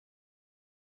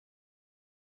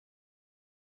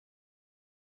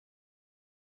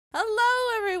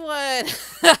Hello, everyone.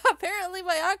 Apparently,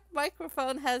 my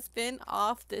microphone has been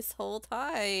off this whole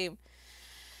time.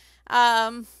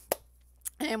 Um,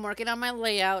 I am working on my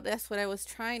layout. That's what I was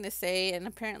trying to say, and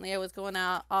apparently, I was going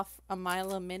out off a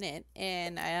mile a minute,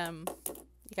 and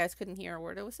you guys couldn't hear a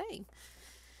word I was saying.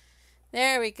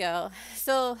 There we go.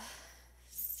 So,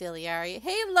 silly Ari.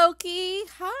 Hey, Loki.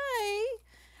 Hi.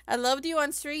 I loved you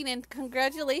on screen, and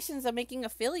congratulations on making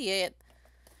affiliate.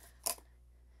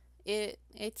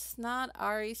 It's not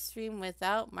Ari stream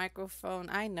without microphone.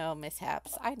 I know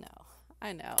mishaps. I know.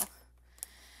 I know.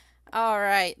 All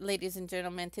right, ladies and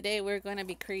gentlemen. Today we're going to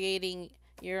be creating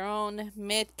your own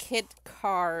mid kit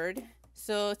card.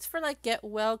 So it's for like get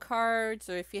well cards,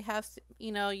 or if you have,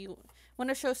 you want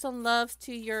to show some love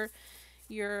to your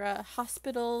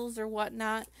hospitals or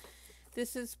whatnot.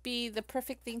 This is be the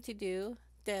perfect thing to do.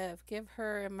 Dev, give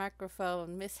her a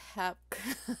microphone. Mishap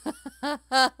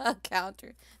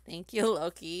counter. Thank you,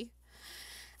 Loki.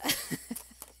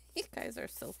 You guys are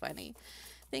so funny.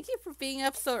 Thank you for being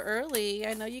up so early.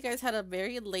 I know you guys had a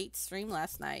very late stream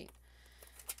last night.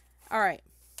 All right.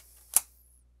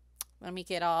 Let me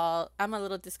get all... I'm a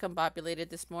little discombobulated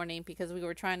this morning because we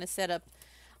were trying to set up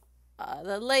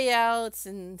the layouts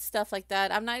and stuff like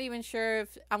that. I'm not even sure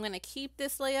if I'm going to keep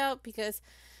this layout because,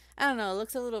 I don't know, it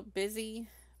looks a little busy,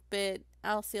 but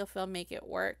I'll see if I'll make it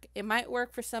work. It might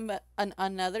work for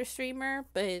another streamer,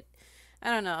 but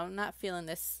I don't know. I'm not feeling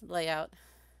this layout.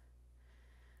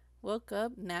 Woke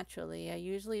up naturally. I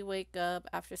usually wake up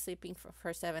after sleeping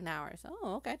for 7 hours.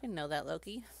 Oh, okay. I didn't know that,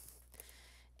 Loki.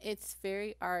 It's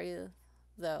very Ari,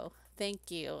 though. Thank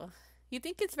you. You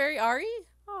think it's very Ari?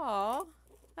 Aw,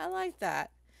 I like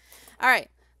that. All right.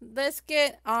 Let's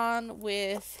get on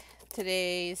with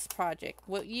today's project.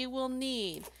 What you will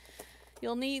need.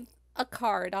 You'll need a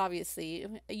card, obviously.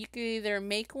 You could either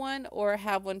make one or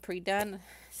have one pre-done.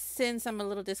 Since I'm a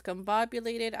little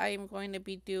discombobulated, I am going to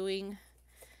be doing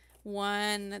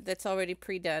one that's already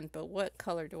pre-done, but what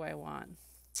color do I want?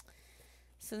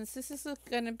 Since this is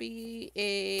going to be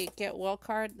a get well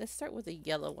card, let's start with a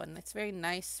yellow one. It's very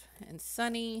nice and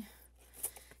sunny.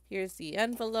 Here's the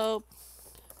envelope.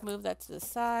 Move that to the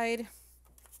side.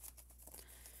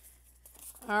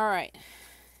 All right.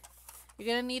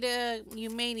 You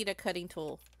may need a cutting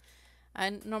tool. I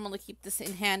normally keep this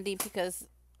in handy because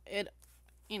it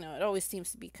always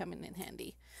seems to be coming in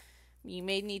handy. You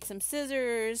may need some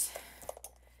scissors.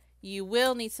 You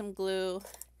will need some glue.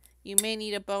 You may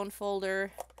need a bone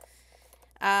folder.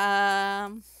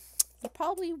 You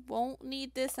probably won't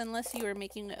need this unless you are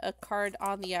making a card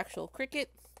on the actual Cricut.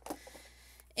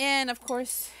 And of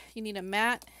course, you need a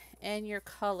mat and your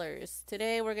colors.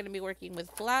 Today we're going to be working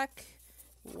with black,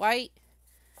 white,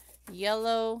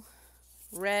 yellow,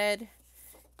 red,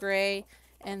 gray,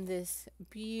 and this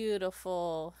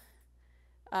beautiful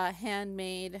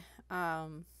handmade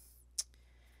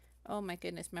oh my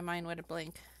goodness, my mind went a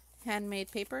blank.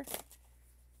 Handmade paper.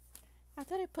 I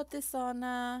thought I put this on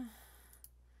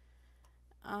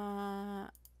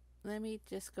let me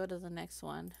just go to the next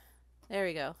one. There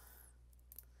we go.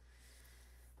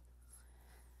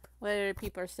 Whether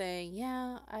people are saying,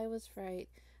 yeah, I was right.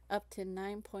 Up to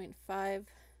 9.5,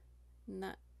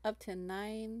 up to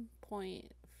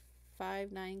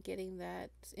 9.59 getting that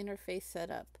interface set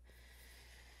up.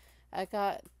 I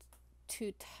got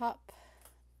to top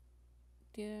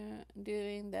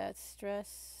doing that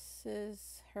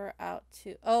stresses her out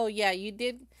too. Oh yeah, you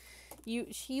did.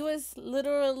 She was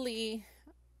literally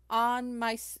on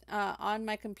my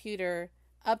computer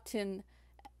up to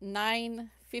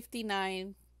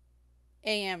 9:59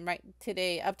 a.m. right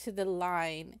today, up to the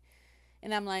line,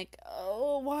 and I'm like,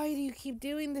 oh, why do you keep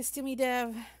doing this to me,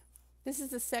 Dev? This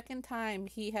is the second time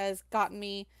he has gotten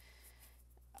me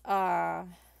like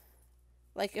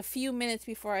a few minutes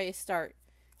before I start.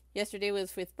 Yesterday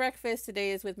was with breakfast.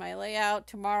 Today is with my layout.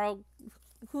 Tomorrow,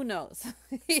 who knows?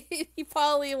 He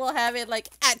probably will have it like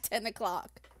at 10 o'clock.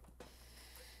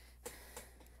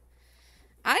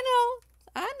 I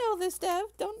know this, Dev.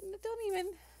 Don't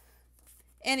even.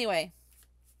 Anyway,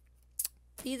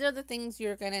 these are the things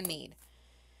you're gonna need.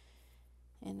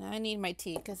 And I need my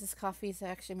tea because this coffee is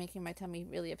actually making my tummy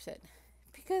really upset.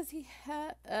 Because he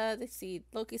had, let's see,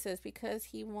 Loki says, because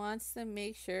he wants to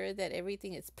make sure that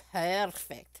everything is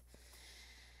perfect.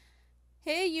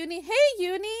 Hey, Uni. Hey,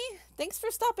 Uni. Thanks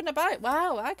for stopping by.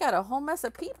 Wow, I got a whole mess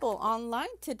of people online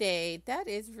today. That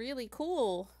is really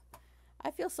cool.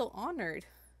 I feel so honored.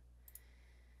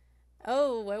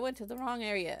 Oh, I went to the wrong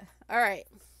area. All right.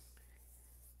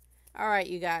 All right,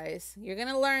 you guys. You're going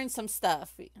to learn some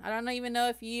stuff. I don't even know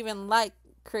if you even like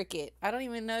Cricut. I don't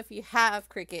even know if you have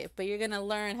Cricut, but you're going to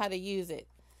learn how to use it.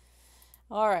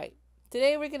 All right.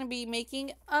 Today we're going to be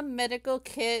making a medical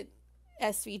kit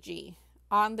SVG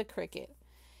on the Cricut.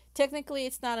 Technically,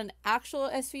 it's not an actual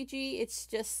SVG, it's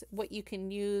just what you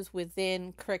can use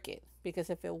within Cricut. Because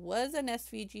if it was an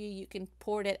SVG, you can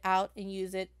port it out and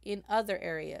use it in other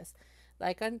areas,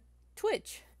 like on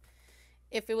Twitch.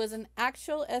 If it was an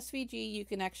actual SVG, you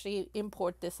can actually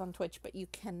import this on Twitch, but you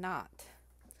cannot.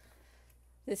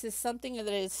 This is something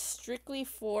that is strictly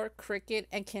for Cricut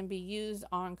and can be used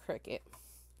on Cricut.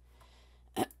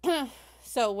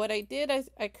 So what I did,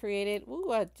 I created,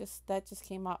 that just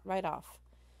came out right off.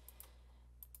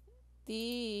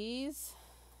 These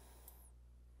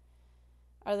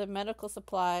are the medical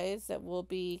supplies that we'll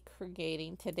be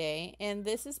creating today. And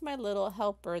this is my little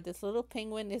helper. This little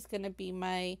penguin is going to be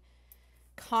my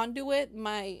conduit,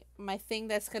 my thing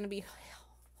that's going to be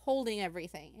holding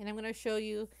everything. And I'm going to show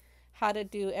you how to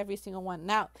do every single one.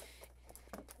 Now,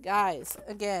 guys,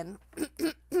 again,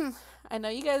 I know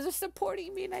you guys are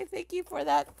supporting me and I thank you for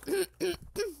that.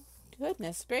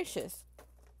 Goodness gracious.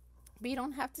 But you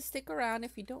don't have to stick around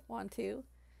if you don't want to.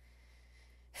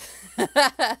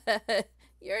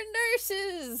 Your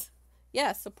nurses.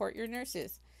 Yeah, support your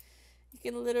nurses. You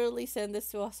can literally send this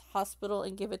to a hospital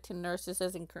and give it to nurses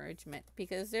as encouragement,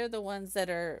 because they're the ones that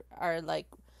are like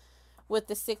with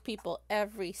the sick people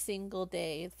every single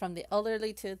day, from the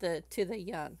elderly to the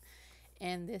young.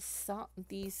 And this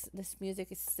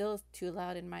music is still too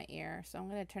loud in my ear, so I'm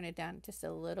going to turn it down just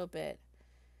a little bit.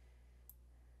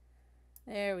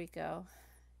 There we go.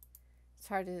 It's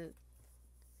hard to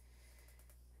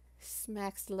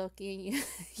smacks Loki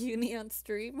Uni on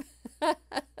stream. It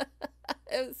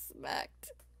was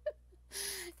smacked.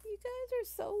 You guys are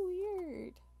so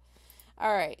weird.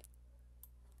 Alright.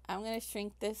 I'm going to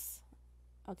shrink this.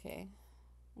 Okay.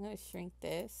 I'm going to shrink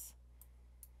this.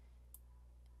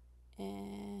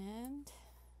 And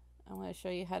I'm going to show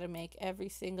you how to make every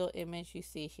single image you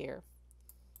see here.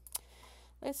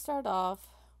 Let's start off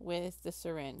with the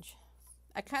syringe.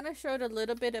 I kind of showed a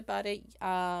little bit about it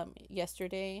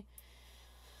yesterday,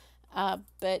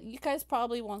 but you guys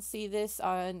probably won't see this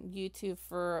on YouTube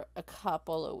for a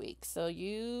couple of weeks. So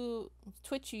you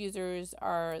Twitch users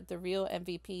are the real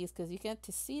MVPs, because you get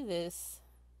to see this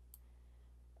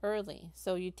early.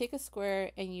 So you take a square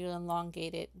and you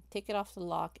elongate it, take it off the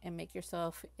lock, and make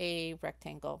yourself a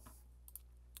rectangle.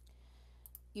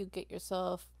 You get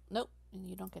yourself, nope,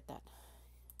 you don't get that.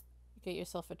 Get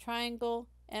yourself a triangle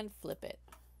and flip it.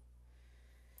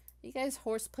 You guys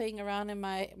horse playing around in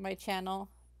my channel?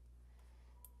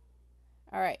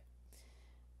 All right.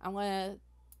 Let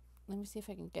me see if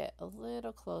I can get a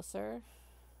little closer.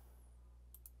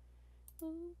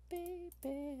 Ooh,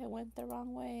 baby, I went the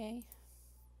wrong way.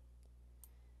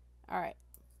 All right.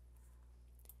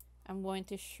 I'm going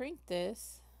to shrink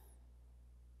this.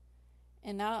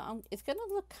 And now it's going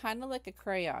to look kind of like a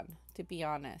crayon, to be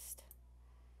honest.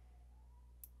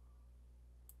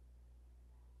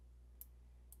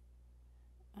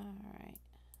 All right,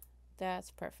 that's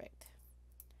perfect.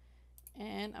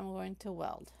 And I'm going to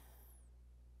weld.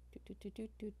 If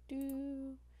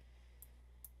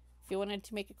you wanted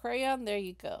to make a crayon, there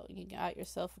you go. You got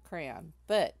yourself a crayon.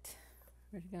 But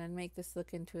we're going to make this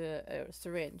look into a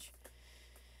syringe.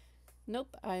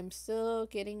 Nope, I'm still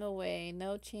getting away.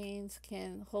 No chains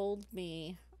can hold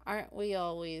me. Aren't we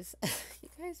always? You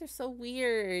guys are so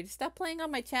weird. Stop playing on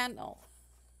my channel.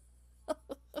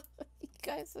 You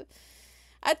guys are...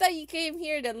 I thought you came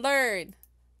here to learn.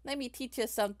 Let me teach you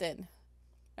something.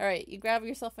 All right, you grab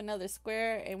yourself another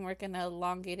square, and we're going to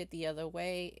elongate it the other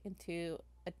way into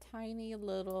a tiny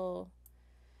little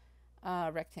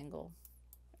rectangle.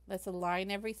 Let's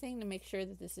align everything to make sure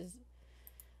that this is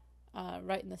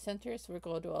right in the center. So we're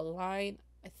going to align,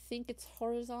 I think it's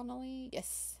horizontally.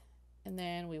 Yes. And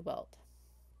then we weld.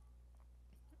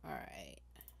 All right.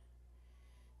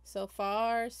 So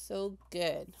far, so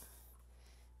good.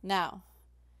 Now,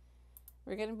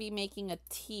 we're going to be making a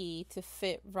T to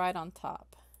fit right on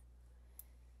top.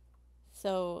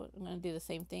 So I'm going to do the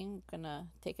same thing. I'm going to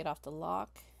take it off the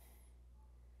lock.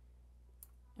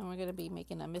 And we're going to be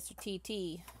making a Mr.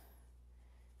 TT.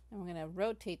 And we're going to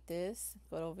rotate this.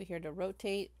 Go over here to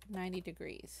rotate 90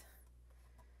 degrees.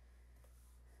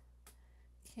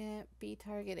 Can't be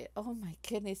targeted. Oh my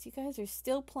goodness. You guys are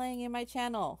still playing in my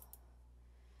channel.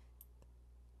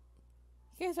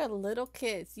 You guys are little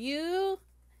kids. You...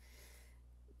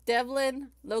 Devlin,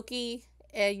 Loki,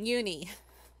 and Uni.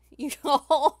 You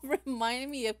all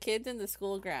remind me of kids in the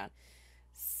school ground.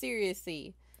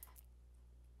 Seriously.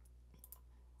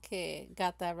 Okay,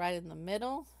 got that right in the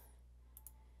middle.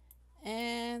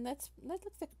 And that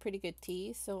looks like a pretty good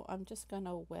T. So I'm just going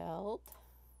to weld.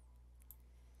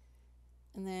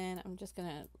 And then I'm just going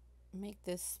to make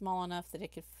this small enough that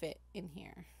it could fit in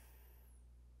here.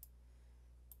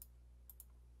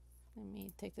 Let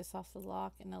me take this off the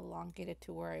lock and elongate it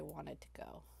to where I want it to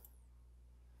go.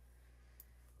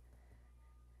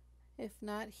 If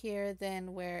not here,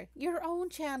 then where? Your own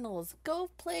channels. Go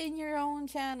play in your own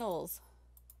channels.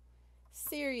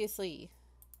 Seriously.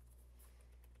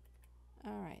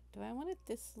 Alright, do I want it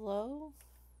this low?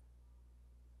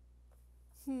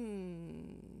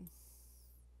 No,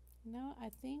 I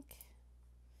think...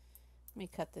 Let me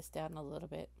cut this down a little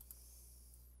bit.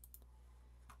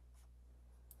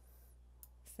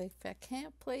 If I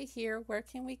can't play here, where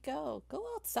can we go? Go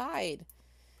outside.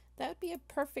 That would be a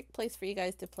perfect place for you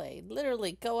guys to play.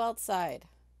 Literally, go outside.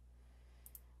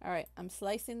 Alright, I'm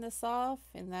slicing this off,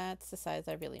 and that's the size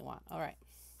I really want. Alright.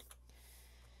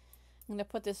 I'm going to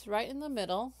put this right in the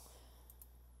middle.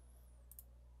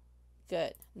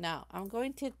 Good. Now, I'm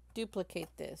going to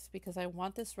duplicate this because I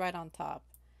want this right on top.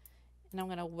 And I'm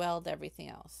going to weld everything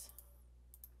else.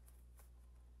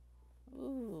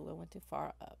 Ooh, I went too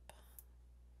far up.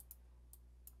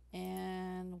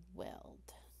 And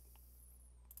weld.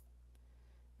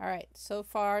 Alright, so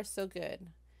far so good.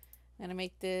 I'm going to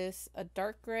make this a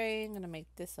dark gray. I'm going to make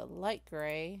this a light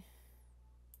gray.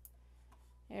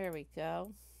 There we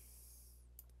go.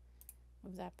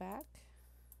 Move that back.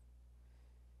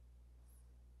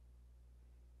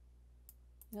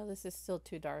 No, this is still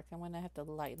too dark. I'm going to have to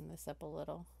lighten this up a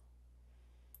little.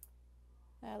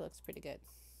 That looks pretty good.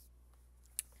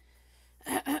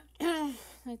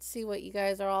 Let's see what you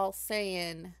guys are all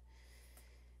saying.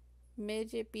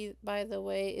 Midget, by the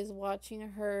way, is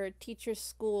watching her teacher's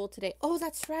school today. Oh,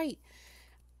 that's right.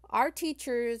 Our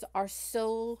teachers are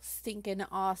so stinking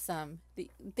awesome.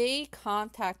 They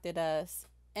contacted us,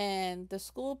 and the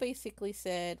school basically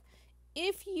said,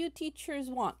 if you teachers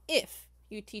want,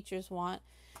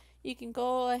 you can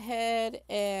go ahead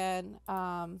and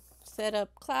set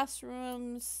up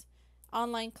classrooms,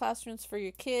 online classrooms for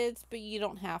your kids, but you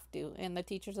don't have to. And the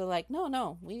teachers are like,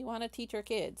 no, we want to teach our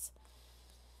kids.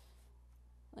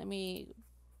 Let me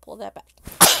pull that back.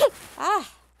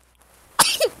 Ah!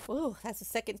 Ooh, that's the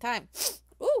second time.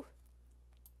 Ooh!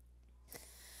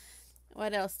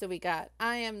 What else do we got?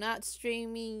 I am not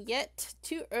streaming yet.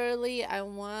 Too early. I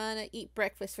want to eat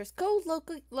breakfast first. Go,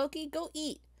 Loki, go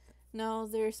eat. No,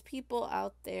 there's people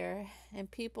out there,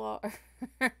 and people are,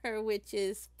 which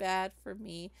is bad for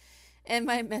me and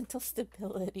my mental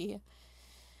stability.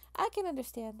 I can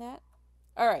understand that.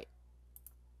 All right.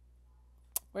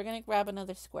 We're going to grab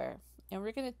another square, and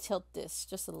we're going to tilt this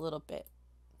just a little bit.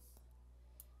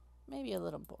 Maybe a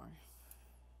little more.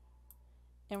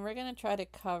 And we're going to try to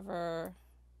cover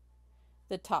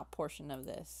the top portion of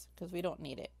this because we don't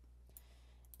need it.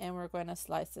 And we're going to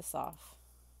slice this off.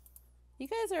 You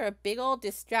guys are a big old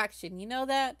distraction. You know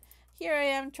that? Here I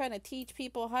am trying to teach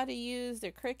people how to use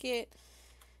their Cricut.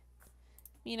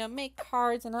 You know, make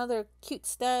cards and other cute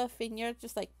stuff. And you're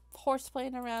just like horse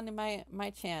playing around in my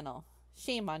channel.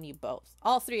 Shame on you both.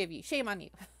 All three of you. Shame on you.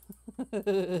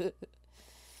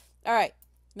 Alright.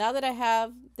 Now that I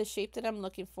have the shape that I'm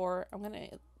looking for, I'm going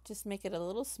to just make it a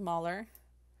little smaller.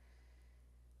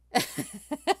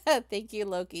 Thank you,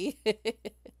 Loki.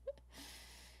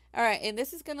 Alright, and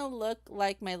this is going to look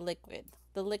like my liquid.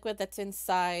 The liquid that's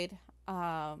inside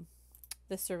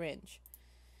the syringe.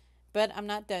 But I'm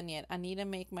not done yet. I need to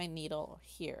make my needle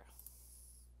here.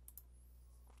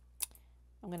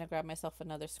 I'm going to grab myself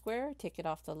another square, take it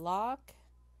off the lock,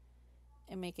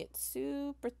 and make it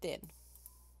super thin.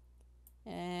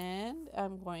 And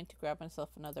I'm going to grab myself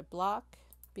another block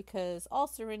because all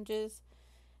syringes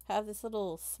have this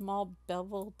little small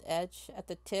beveled edge at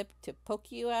the tip to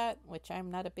poke you at, which I'm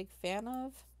not a big fan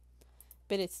of,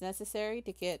 but it's necessary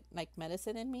to get like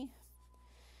medicine in me.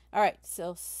 All right,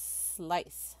 so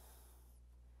slice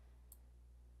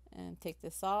and take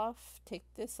this off,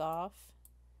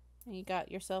 and you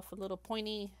got yourself a little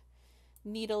pointy,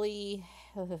 needly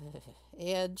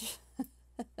edge.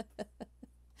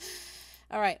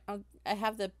 All right, I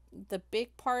have the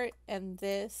big part and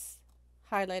this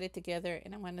highlighted together,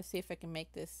 and I'm going to see if I can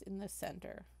make this in the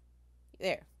center.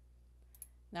 There.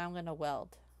 Now I'm going to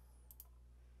weld.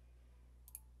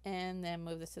 And then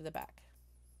move this to the back.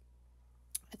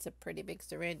 It's a pretty big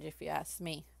syringe if you ask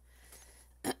me.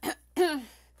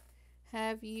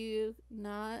 Have you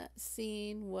not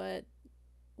seen what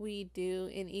we do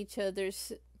in each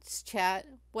other's chat?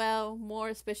 Well,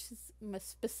 more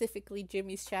specifically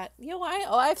Jimmy's chat. You know,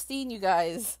 I've seen you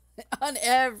guys on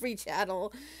every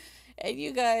channel, and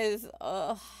you guys,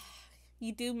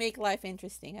 you do make life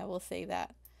interesting. I will say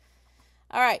that.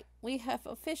 All right, we have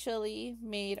officially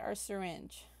made our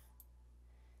syringe.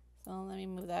 So let me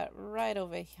move that right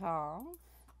over here.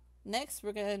 Next,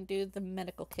 we're gonna do the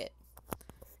medical kit.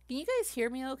 Can you guys hear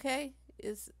me okay?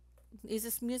 Is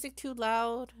this music too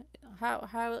loud? How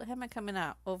am I coming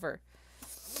out over?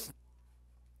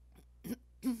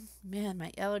 Man,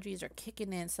 my allergies are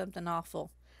kicking in something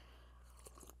awful.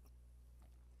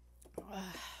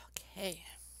 Okay.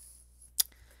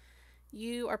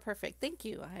 You are perfect. Thank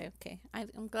you.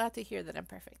 I'm glad to hear that I'm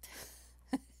perfect.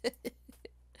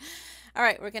 All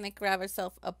right, we're going to grab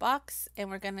ourselves a box and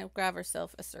we're going to grab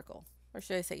ourselves a circle. Or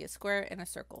should I say a square and a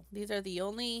circle. These are the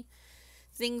only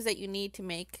things that you need to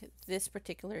make this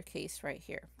particular case right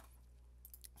here.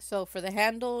 So for the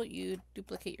handle, you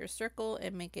duplicate your circle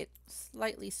and make it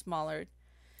slightly smaller.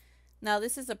 Now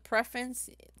this is a preference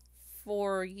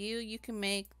for you. You can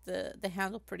make the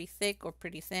handle pretty thick or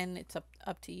pretty thin. It's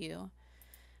up to you.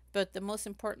 But the most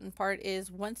important part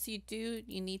is once you do,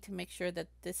 you need to make sure that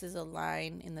this is a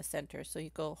line in the center. So you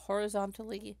go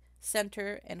horizontally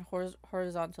center and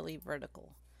horizontally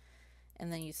vertical.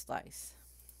 And then you slice.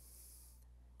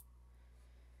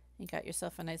 You got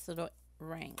yourself a nice little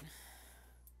ring.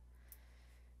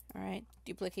 All right,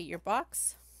 duplicate your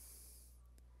box.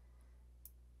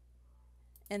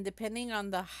 And depending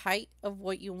on the height of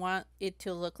what you want it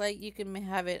to look like, you can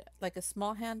have it like a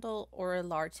small handle or a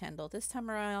large handle. This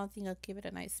time around, I think I'll give it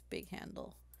a nice big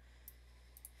handle.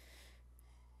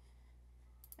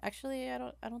 Actually, I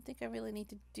don't think I really need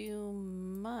to do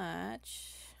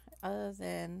much other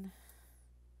than,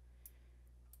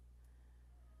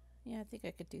 yeah, I think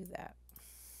I could do that.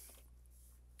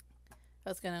 I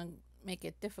was gonna make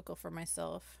it difficult for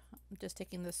myself. I'm just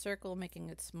taking the circle, making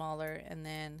it smaller, and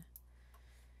then,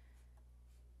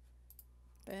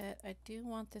 but I do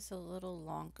want this a little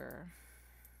longer.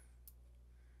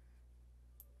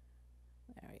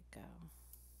 There we go.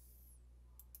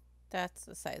 That's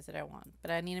the size that I want, but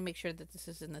I need to make sure that this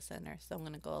is in the center. So I'm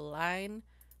going to go align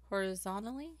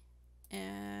horizontally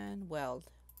and weld.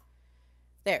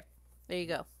 There you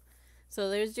go. So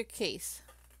there's your case.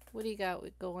 What do you got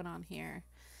going on here?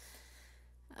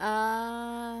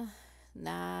 Nah,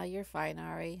 you're fine,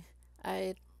 Ari.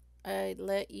 I'd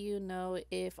let you know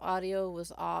if audio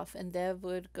was off, and Dev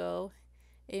would go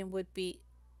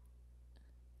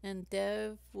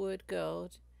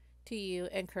to you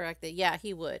and correct it. Yeah,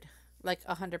 he would. Like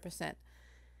 100%.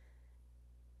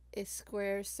 A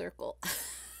square circle.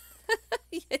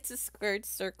 It's a squared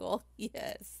circle.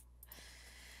 Yes.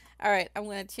 All right, I'm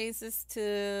going to change this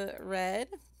to red.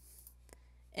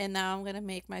 And now I'm going to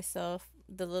make myself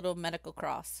the little medical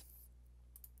cross.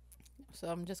 So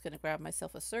I'm just going to grab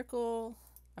myself a circle.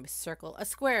 A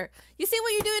square. You see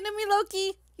what you're doing to me,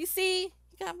 Loki? You see?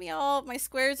 You got me all my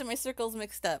squares and my circles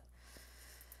mixed up.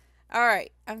 All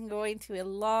right, I'm going to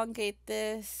elongate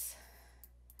this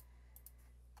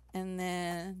and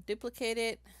then duplicate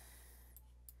it.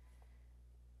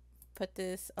 Put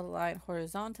this aligned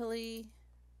horizontally,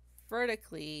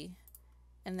 vertically,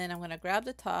 and then I'm going to grab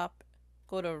the top,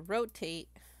 go to rotate,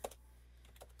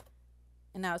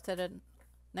 and now it's at a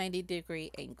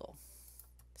 90-degree angle.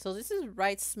 So this is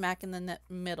right smack in the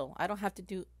middle. I don't have to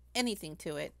do anything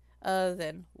to it other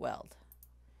than weld.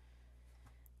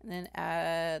 And then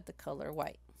add the color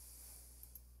white.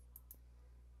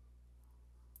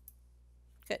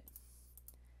 Good.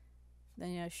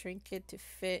 Then you shrink it to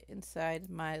fit inside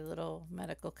my little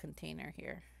medical container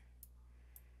here.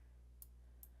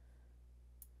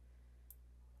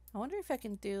 I wonder if I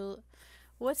can do,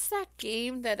 what's that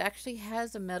game that actually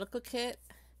has a medical kit?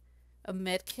 A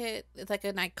med kit? It's like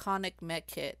an iconic med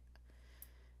kit.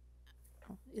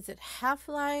 Is it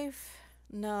Half-Life?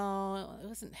 No, it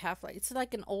wasn't Half-Life. It's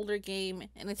like an older game,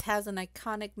 and it has an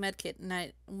iconic med kit.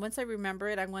 And once I remember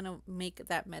it, I'm going to make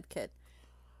that med kit.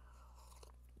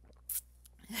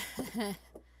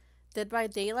 Dead by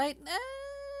Daylight?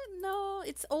 No,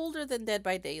 it's older than Dead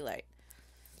by Daylight.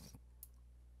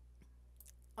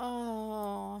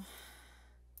 Oh,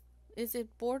 is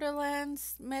it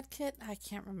Borderlands med kit? I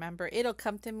can't remember. It'll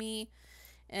come to me,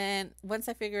 and once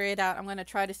I figure it out, I'm going to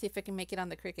try to see if I can make it on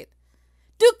the Cricut.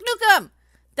 Duke Nukem!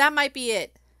 That might be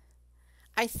it.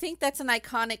 I think that's an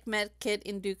iconic med kit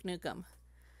in Duke Nukem.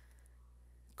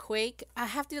 Quake. I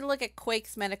have to look at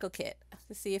Quake's medical kit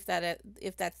to see if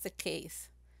that's the case.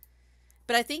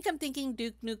 But I think I'm thinking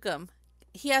Duke Nukem.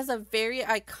 He has a very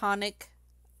iconic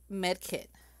med kit.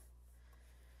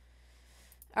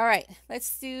 All right,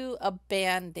 let's do a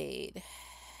band-aid.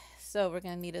 So we're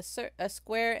going to need a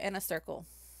square and a circle.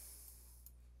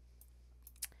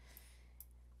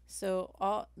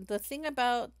 So the thing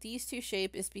about these two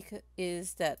shapes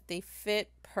is that they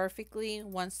fit perfectly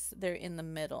once they're in the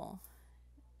middle.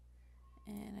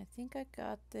 And I think I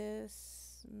got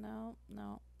this. No,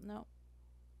 no, no.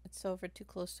 It's over too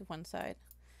close to one side.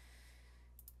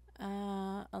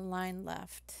 A line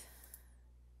left.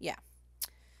 Yeah.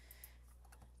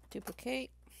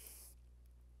 Duplicate.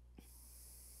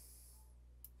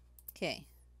 Okay.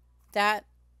 That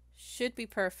should be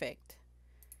perfect.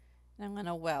 And I'm going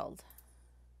to weld.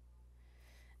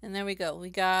 And there we go. We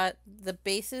got the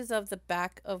bases of the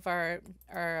back of our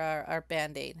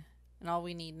Band-Aid. And all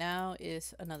we need now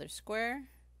is another square.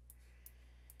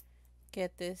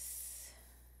 Get this.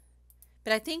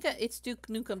 But I think it's Duke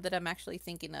Nukem that I'm actually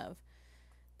thinking of.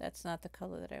 That's not the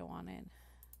color that I wanted.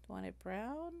 I wanted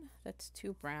brown. That's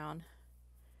too brown.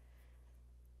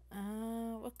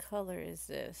 What color is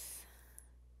this?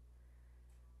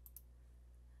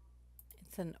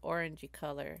 It's an orangey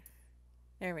color.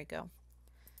 There we go.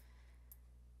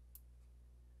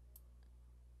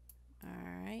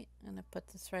 Alright, I'm gonna put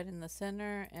this right in the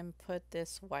center and put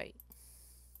this white.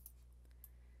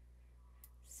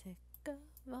 Sick of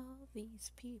all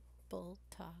these people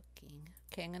talking.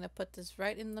 Okay, I'm gonna put this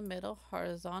right in the middle,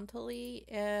 horizontally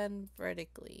and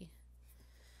vertically.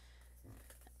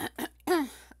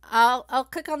 I'll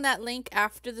click on that link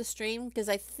after the stream because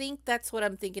I think that's what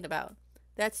I'm thinking about.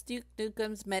 That's Duke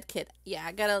Nukem's medkit. Yeah,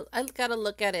 I gotta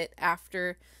look at it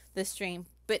after the stream.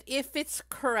 But if it's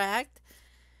correct,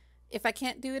 if I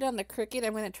can't do it on the Cricut,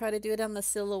 I'm gonna try to do it on the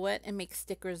Silhouette and make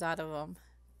stickers out of them.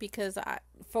 Because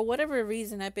for whatever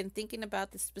reason, I've been thinking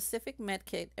about this specific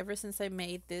medkit ever since I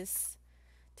made this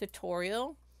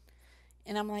tutorial.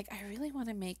 And I'm like, I really want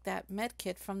to make that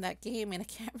medkit from that game, and I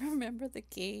can't remember the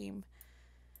game.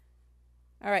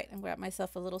 Alright, I'm going to grab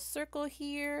myself a little circle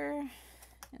here.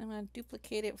 And I'm going to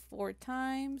duplicate it 4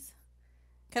 times.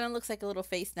 Kind of looks like a little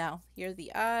face now. Here are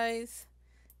the eyes.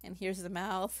 And here's the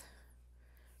mouth.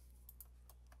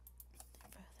 For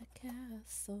the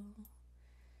castle.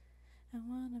 I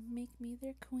want to make me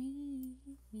their queen.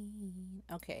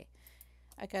 Okay.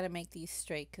 I got to make these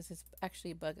straight because it's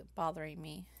actually bothering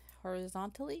me.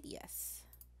 Horizontally? Yes.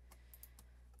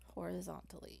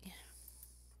 Horizontally.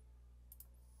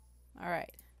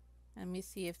 Alright. Let me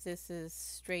see if this is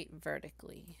straight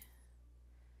vertically.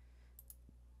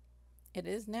 It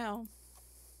is now.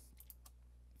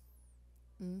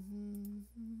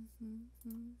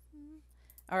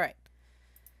 Alright.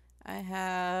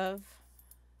 I'm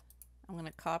going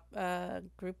to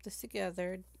group this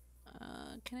together.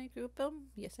 Can I group them?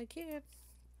 Yes, I can.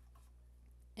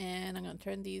 And I'm going to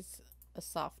turn these a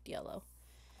soft yellow.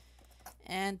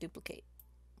 And duplicate.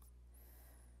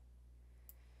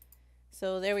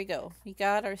 So there we go. We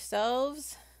got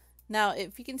ourselves. Now,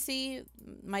 if you can see,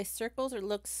 my circles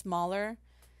look smaller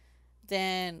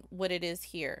than what it is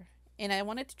here. And I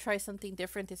wanted to try something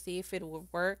different to see if it would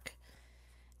work.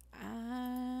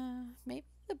 Maybe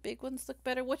the big ones look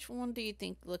better. Which one do you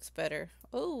think looks better?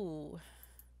 Oh.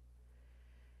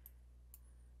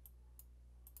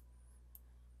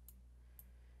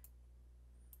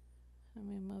 Let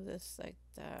me move this like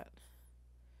that.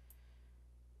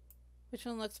 Which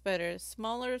one looks better?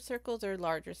 Smaller circles or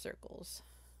larger circles?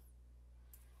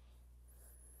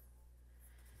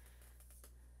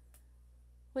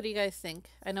 What do you guys think?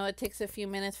 I know it takes a few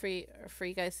minutes for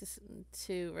you guys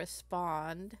to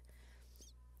respond.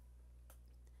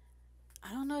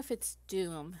 I don't know if it's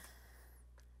Doom.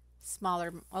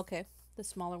 Smaller. Okay, the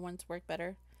smaller ones work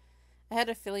better. I had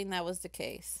a feeling that was the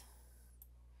case.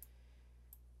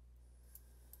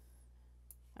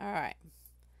 All right.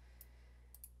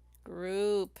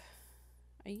 Group.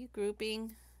 Are you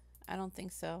grouping? I don't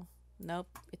think so.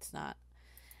 Nope, it's not.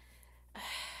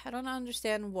 I don't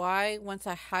understand why once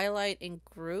I highlight and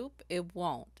group, it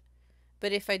won't.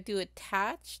 But if I do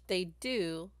attach, they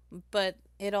do, but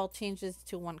it all changes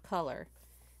to one color,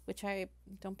 which I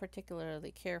don't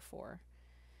particularly care for.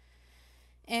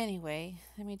 Anyway,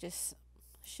 let me just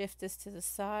shift this to the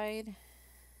side.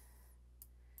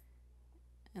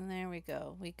 And there we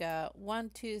go. We got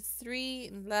 1, 2, 3,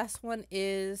 and last one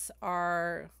is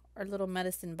our little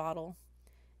medicine bottle.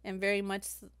 And very much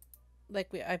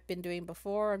like I've been doing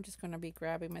before, I'm just going to be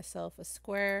grabbing myself a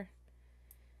square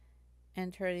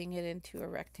and turning it into a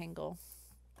rectangle.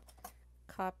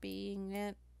 Copying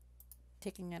it,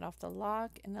 taking it off the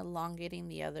lock, and elongating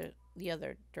the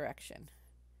other direction.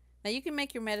 Now you can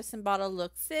make your medicine bottle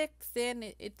look thick,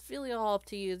 thin. It's really all up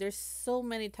to you. There's so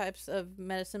many types of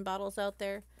medicine bottles out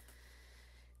there.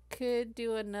 Could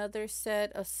do another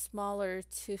set of smaller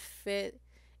to fit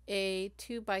a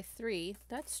 2x3.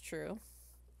 That's true.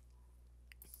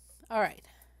 All right.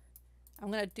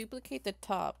 I'm going to duplicate the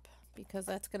top because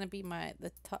that's going to be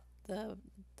the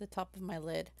top of my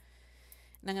lid.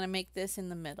 And I'm going to make this in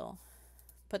the middle.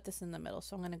 put this in the middle.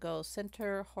 So I'm going to go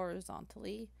center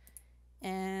horizontally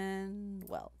and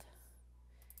weld.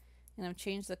 And I've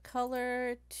changed the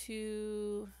color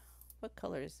to, what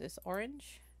color is this?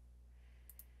 Orange?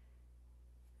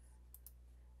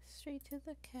 Straight to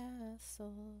the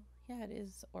castle. Yeah, it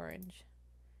is orange.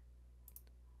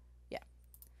 Yeah.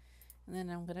 And then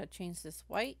I'm going to change this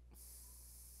white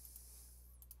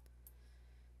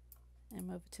and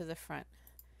move it to the front.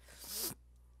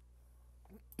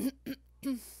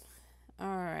 All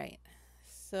right.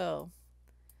 So,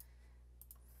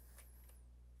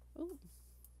 ooh,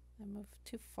 I moved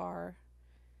too far.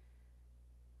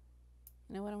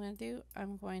 You know what I'm going to do?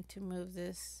 I'm going to move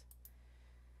this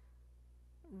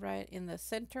right in the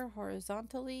center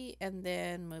horizontally and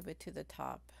then move it to the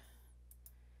top.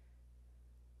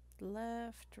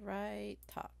 Left, right,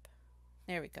 top.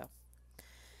 There we go.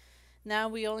 Now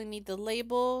we only need the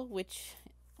label, which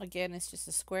again is just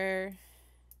a square.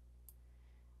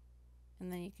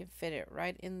 And then you can fit it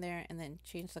right in there and then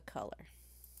change the color.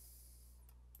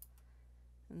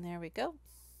 And there we go.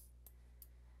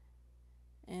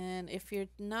 And if you're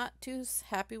not too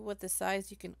happy with the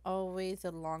size, you can always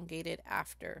elongate it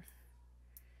after.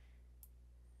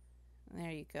 And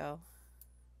there you go.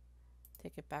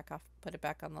 Take it back off, put it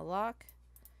back on the lock.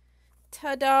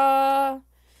 Ta-da!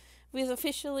 We've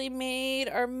officially made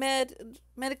our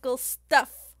medical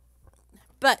stuff.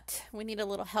 But we need a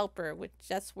little helper, which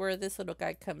that's where this little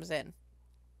guy comes in.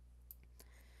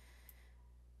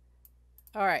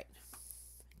 All right.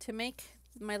 To make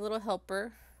my little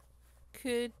helper,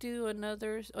 could do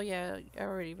another, oh yeah, I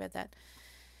already read that.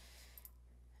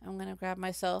 I'm going to grab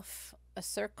myself a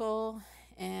circle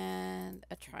and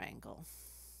a triangle.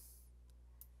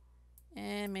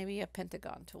 And maybe a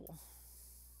pentagon tool.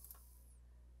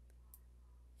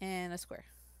 And a square.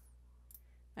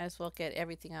 Might as well get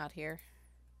everything out here,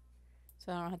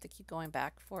 so I don't have to keep going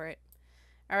back for it.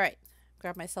 Alright,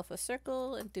 grab myself a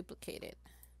circle and duplicate it.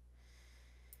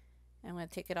 I'm going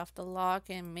to take it off the lock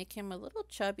and make him a little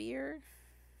chubbier.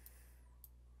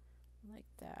 Like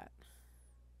that.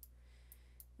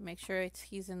 Make sure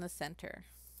he's in the center.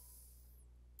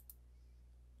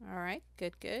 Alright,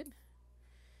 good, good.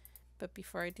 But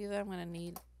before I do that, I'm going to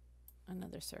need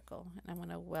another circle. And I'm going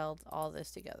to weld all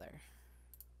this together.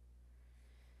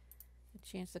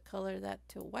 Change the color of that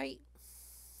to white.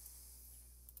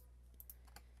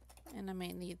 And I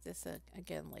may need this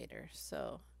again later.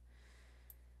 So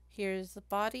here's the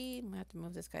body. I'm going to have to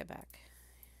move this guy back.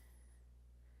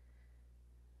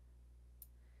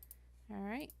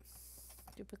 Alright.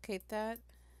 Duplicate that.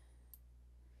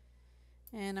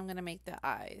 And I'm going to make the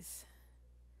eyes.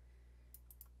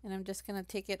 And I'm just going to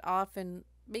take it off and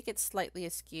make it slightly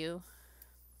askew.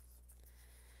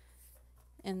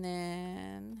 And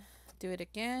then do it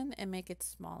again and make it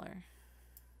smaller.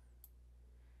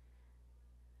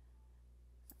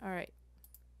 Alright.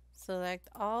 Select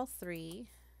all three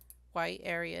white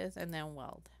areas and then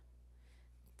weld.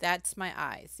 That's my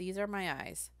eyes. These are my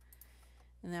eyes.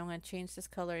 And then I'm going to change this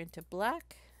color into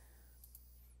black.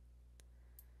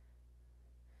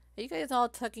 Are you guys all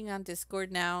tucking on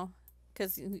Discord now?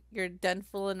 Because you're done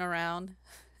fooling around?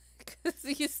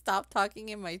 Because you stopped talking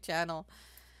in my channel.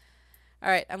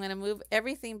 Alright, I'm going to move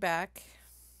everything back.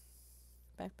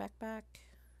 Back.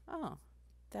 Oh,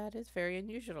 that is very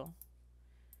unusual.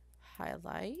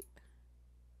 Highlight.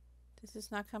 This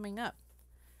is not coming up.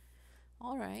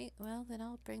 Alright, well then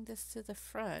I'll bring this to the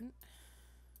front.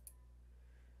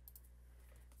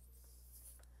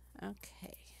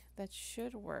 Okay, that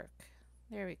should work.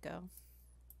 There we go.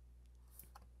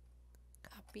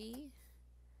 Copy.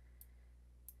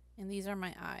 And these are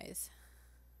my eyes.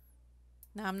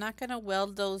 Now I'm not going to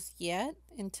weld those yet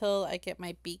until I get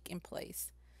my beak in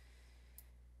place.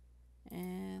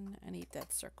 And I need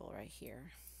that circle right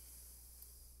here.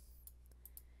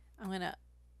 I'm going to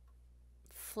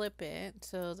flip it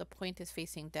so the point is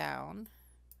facing down.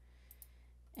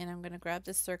 And I'm going to grab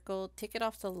the circle, take it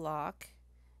off the lock,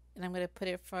 and I'm going to put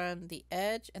it from the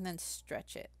edge and then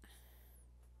stretch it.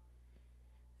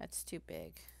 That's too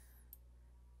big.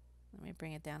 Let me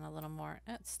bring it down a little more.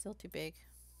 That's still too big.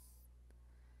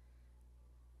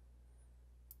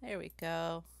 There we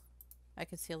go. I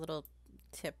can see a little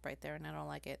tip right there and I don't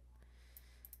like it.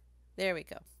 There we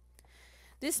go.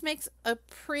 This makes a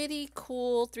pretty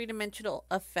cool three-dimensional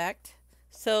effect.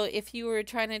 So if you were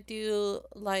trying to do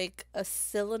like a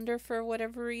cylinder for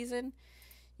whatever reason,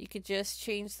 you could just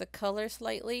change the color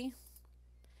slightly.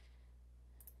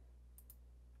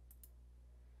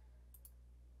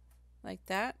 Like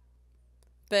that.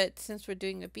 But since we're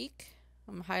doing a beak,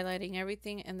 I'm highlighting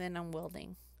everything and then I'm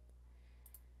welding.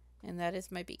 And that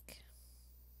is my beak.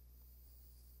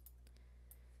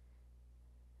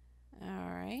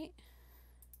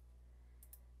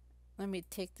 let me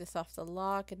take this off the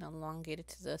lock and elongate it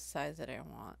to the size that I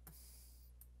want.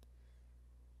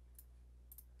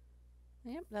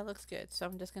 Yep, that looks good. So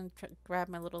I'm just going to grab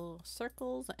my little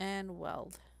circles and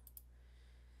weld.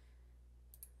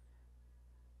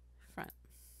 Front.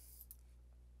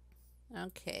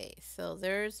 Okay, so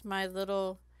there's my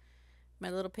little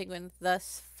penguin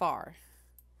thus far.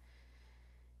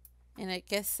 And I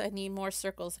guess I need more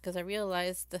circles because I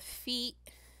realized the feet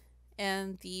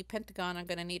and the pentagon are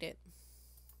going to need it.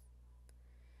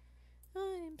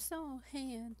 I'm so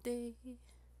handy.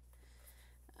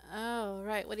 All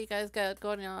right, what do you guys got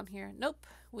going on here? Nope,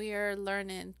 we are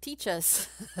learning. Teach us.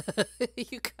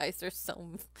 You guys are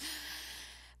so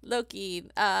Loki.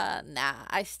 Nah,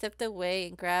 I stepped away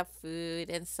and grabbed food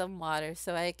and some water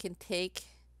so I can take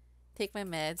my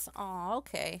meds. Oh,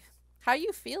 okay. How are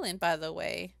you feeling, by the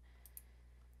way?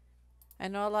 I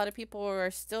know a lot of people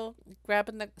are still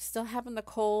still having the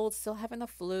cold, still having the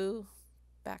flu.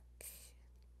 Back.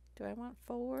 Do I want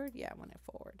forward? Yeah, I want it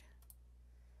forward.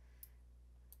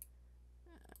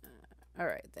 All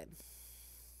right, then.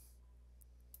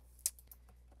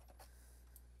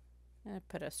 I'm going to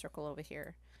put a circle over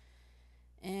here.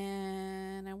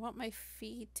 And I want my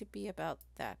feet to be about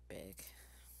that big.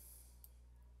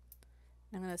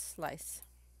 I'm going to slice.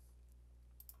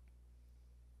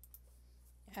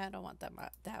 I don't want them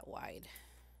that wide.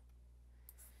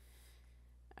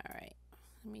 All right.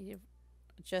 Let me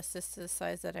adjust this to the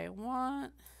size that I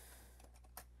want.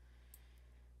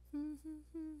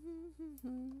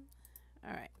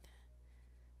 All right.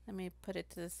 Let me put it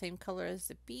to the same color as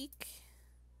the beak.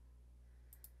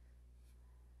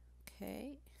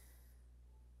 Okay.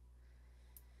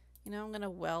 You know, I'm going to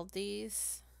weld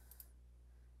these.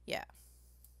 Yeah.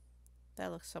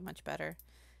 That looks so much better.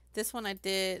 This one I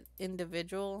did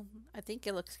individual. I think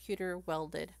it looks cuter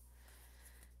welded.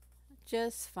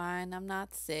 Just fine. I'm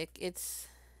not sick. It's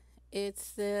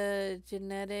the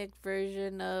genetic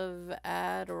version of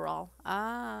Adderall.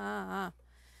 All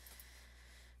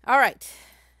right.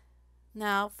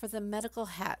 Now for the medical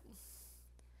hat.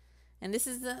 And this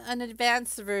is an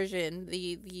advanced version.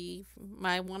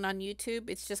 My one on YouTube,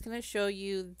 it's just going to show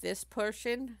you this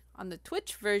portion. On the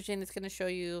Twitch version, it's going to show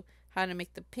you how to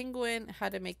make the penguin, how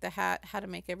to make the hat, how to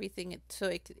make everything.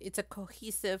 So it's a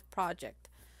cohesive project.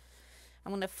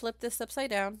 I'm going to flip this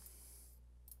upside down.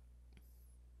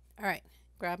 All right,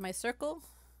 grab my circle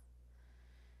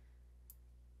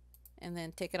and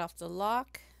then take it off the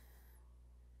lock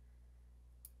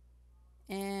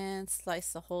and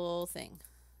slice the whole thing.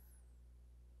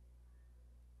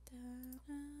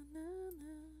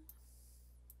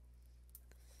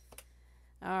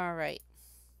 All right,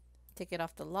 take it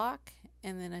off the lock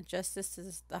and then adjust this to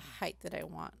the height that I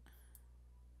want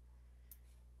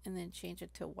and then change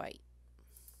it to white.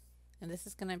 And this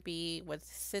is going to be what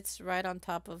sits right on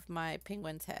top of my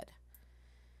penguin's head.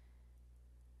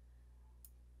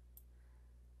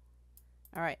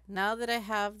 All right, now that I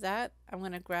have that, I'm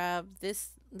going to grab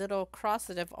this little cross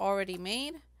that I've already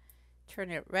made,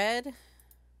 turn it red,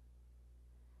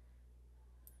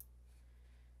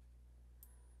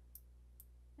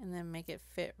 and then make it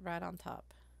fit right on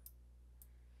top.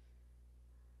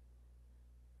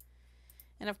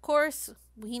 And of course,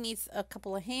 he needs a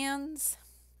couple of hands.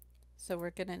 So what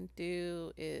we're going to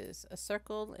do is a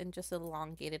circle and just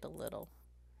elongate it a little.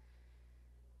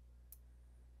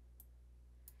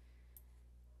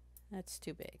 That's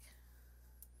too big.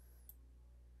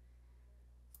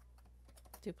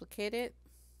 Duplicate it.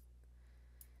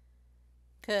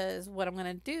 Because what I'm going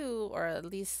to do, or at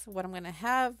least what I'm going to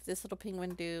have this little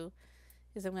penguin do,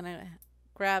 is I'm going to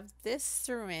grab this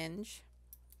syringe,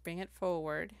 bring it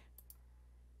forward,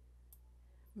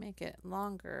 make it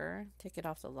longer, take it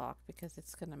off the lock because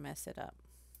it's going to mess it up.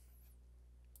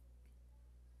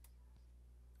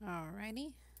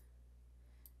 Alrighty.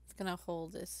 It's going to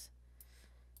hold this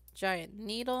giant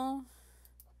needle.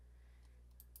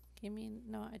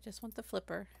 No, I just want the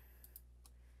flipper.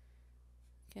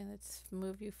 Okay, let's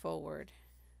move you forward.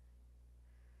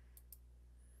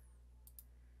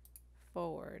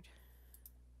 Forward.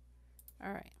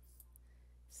 Alright.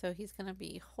 So he's going to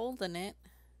be holding it.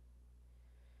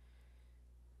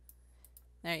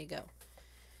 There you go.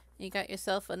 You got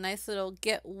yourself a nice little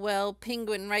get well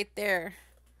penguin right there.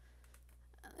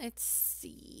 Let's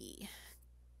see.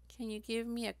 Can you give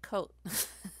me a coat?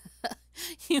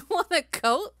 You want a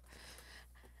coat?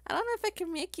 I don't know if I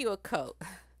can make you a coat.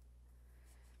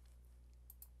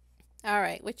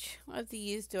 Alright, which of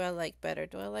these do I like better?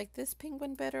 Do I like this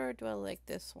penguin better or do I like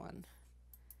this one?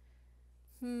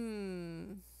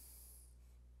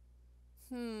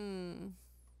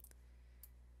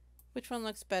 Which one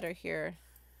looks better here?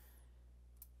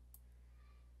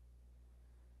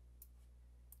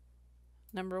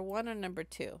 Number 1 or number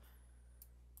 2?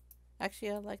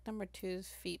 Actually, I like number 2's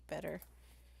feet better.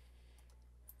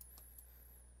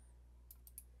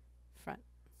 Front.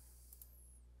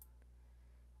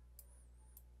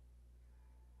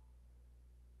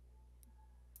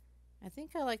 I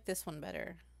think I like this one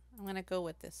better. I'm going to go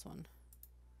with this one.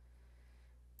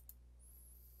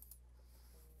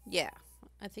 Yeah,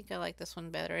 I think I like this one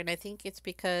better. And I think it's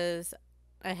because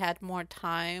I had more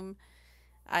time.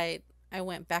 I I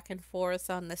went back and forth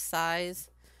on the size.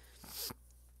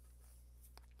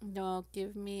 No,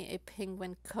 give me a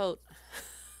penguin coat.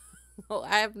 Oh,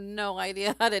 I have no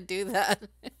idea how to do that.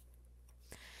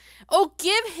 Oh,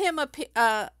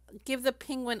 give the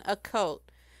penguin a coat.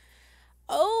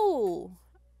 Oh,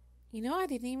 I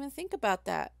didn't even think about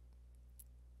that.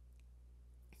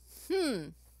 Hmm.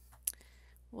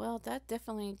 Well, that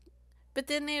definitely. But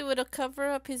then it would cover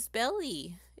up his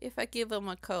belly if I give him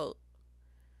a coat.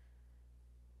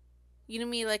 You know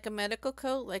me like a medical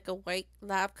coat, like a white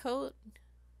lab coat?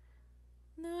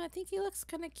 No, I think he looks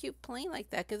kind of cute plain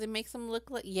like that because it makes him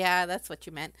look like. Yeah, that's what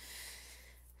you meant.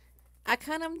 I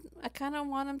kind of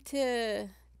want him to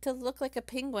look like a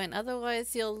penguin.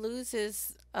 Otherwise, he'll lose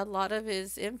his a lot of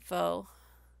his info.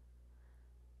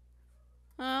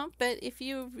 But if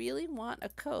you really want a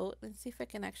coat, let's see if I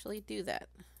can actually do that.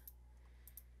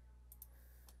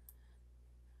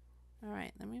 All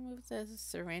right, let me move the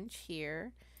syringe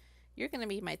here. You're going to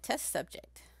be my test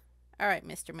subject. All right,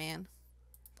 Mr. Man.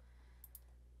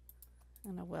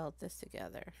 I'm going to weld this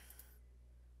together.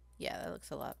 Yeah, that looks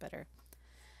a lot better.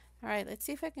 All right, let's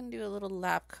see if I can do a little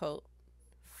lab coat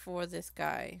for this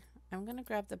guy. I'm going to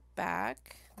grab the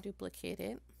back, duplicate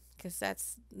it, because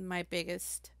that's my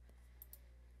biggest.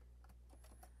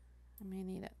 I may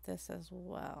need this as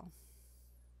well.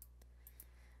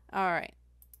 All right.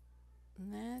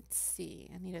 Let's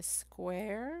see. I need a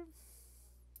square.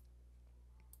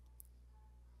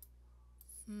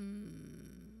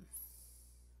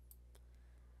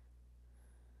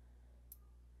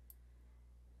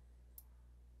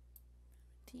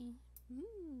 Tea.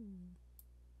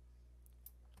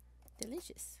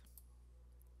 Delicious.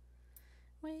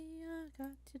 Way I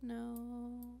got to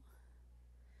know.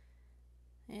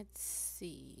 Let's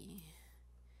see.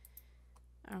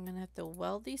 I'm going to have to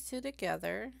weld these two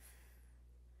together.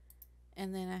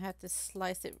 And then I have to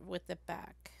slice it with the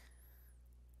back.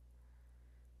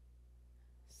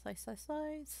 Slice, slice,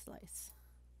 slice, slice.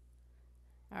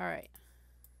 All right.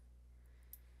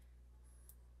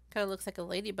 Kind of looks like a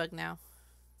ladybug now.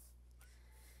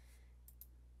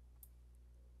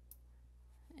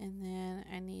 And then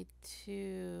I need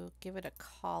to give it a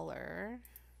collar.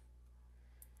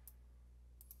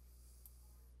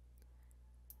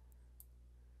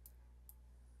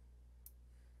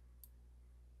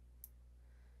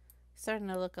 Starting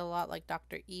to look a lot like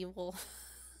Dr. Evil.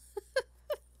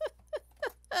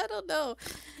 I don't know.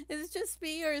 Is it just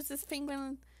me or is this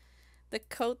penguin, the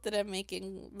coat that I'm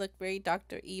making, look very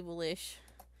Dr. Evil-ish?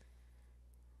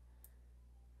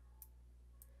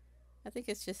 I think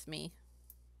it's just me.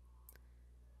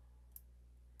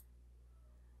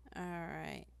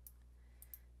 Alright.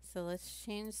 So let's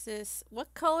change this.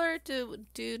 What color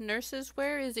do nurses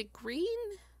wear? Is it green?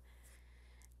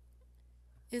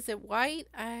 Is it white?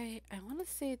 I want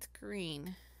to say it's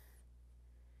green.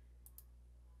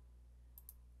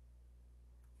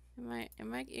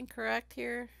 Am I incorrect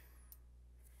here?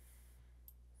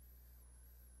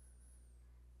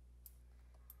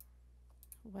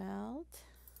 Weld.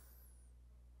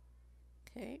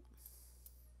 Okay.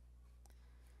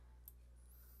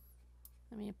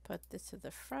 Let me put this to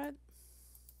the front.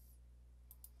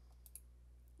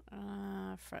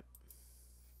 Front.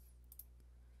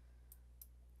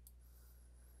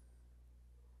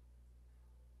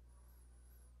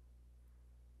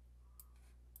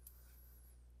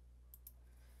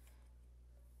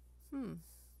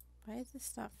 Why is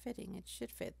this not fitting? It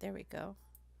should fit. There we go.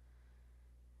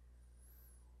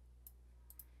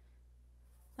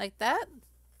 Like that?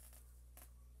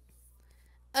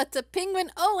 It's a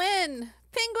penguin ON!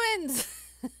 Penguins!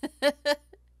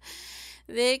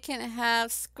 They can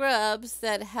have scrubs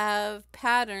that have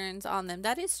patterns on them.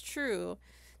 That is true.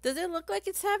 Does it look like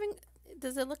it's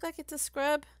a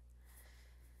scrub?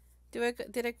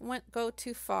 Did I go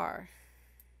too far?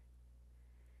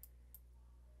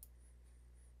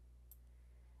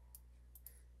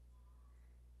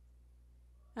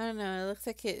 I don't know. It looks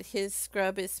like his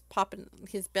scrub is popping.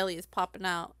 His belly is popping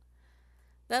out.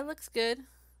 That looks good.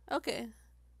 Okay.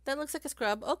 That looks like a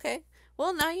scrub. Okay.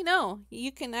 Well, now you know.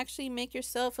 You can actually make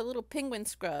yourself a little penguin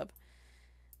scrub.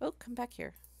 Oh, come back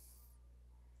here.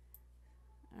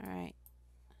 Alright.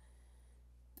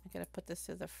 I gotta put this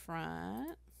to the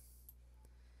front.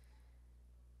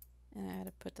 And I had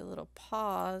to put the little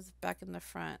paws back in the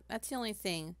front. That's the only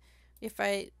thing. If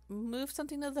I move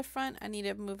something to the front, I need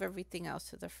to move everything else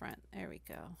to the front. There we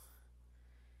go.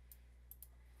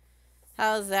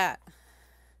 How's that?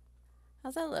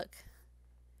 How's that look?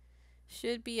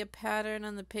 Should be a pattern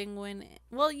on the penguin.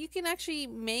 Well, you can actually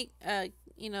make,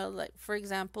 you know, like for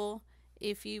example,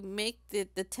 if you make the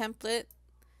template,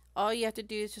 all you have to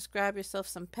do is just grab yourself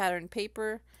some pattern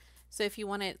paper. So if you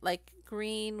want it like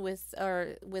green with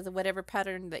whatever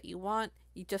pattern that you want,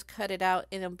 you just cut it out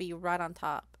and it'll be right on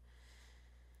top.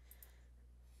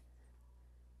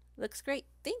 Looks great.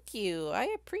 Thank you.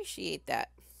 I appreciate that.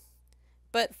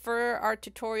 But for our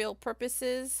tutorial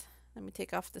purposes, let me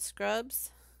take off the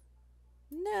scrubs.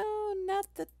 No, not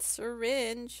the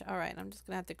syringe. All right, I'm just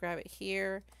gonna have to grab it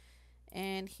here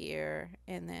and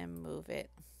then move it.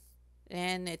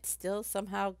 And it still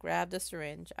somehow grabbed the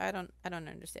syringe. I don't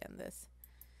understand this.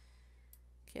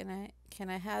 Can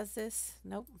I have this?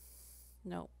 Nope.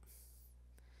 Nope.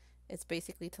 It's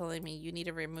basically telling me you need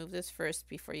to remove this first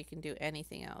before you can do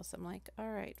anything else. I'm like,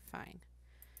 all right, fine.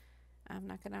 I'm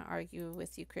not gonna argue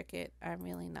with you, Cricut. I'm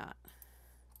really not.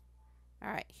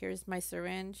 All right, here's my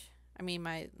syringe. I mean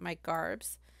my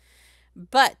garbs.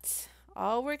 But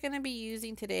all we're gonna be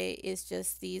using today is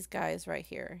just these guys right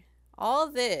here. All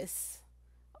this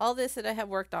that I have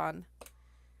worked on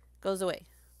goes away.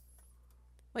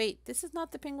 Wait, this is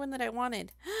not the penguin that I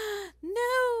wanted.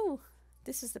 No!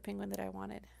 This is the penguin that I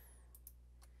wanted.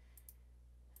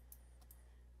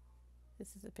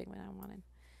 This is the penguin I wanted.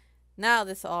 Now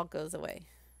this all goes away.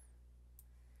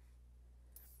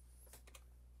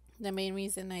 The main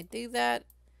reason I do that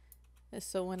is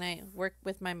so when I work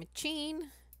with my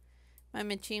machine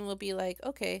will be like,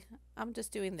 okay, I'm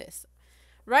just doing this.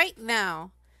 Right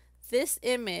now, this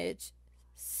image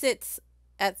sits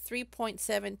at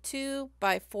 3.72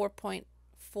 by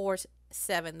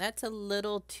 4.47. That's a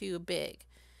little too big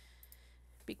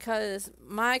because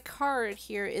my card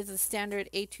here is a standard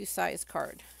A2 size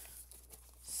card.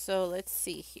 So let's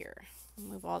see here.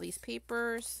 Move all these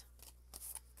papers.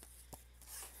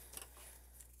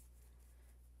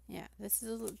 Yeah,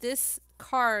 this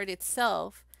card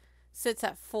itself sits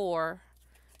at 4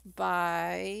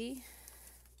 by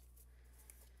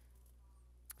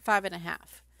 5.5.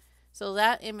 So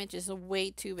that image is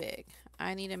way too big.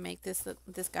 I need to make this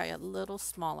guy a little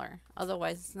smaller.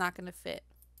 Otherwise, it's not going to fit.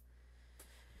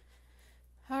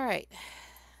 All right.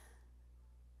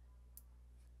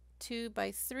 2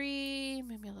 by 3,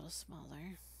 maybe a little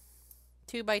smaller.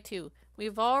 2 by 2.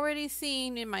 We've already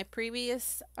seen in my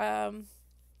previous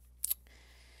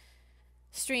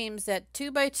streams that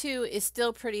 2 by 2 is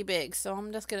still pretty big. So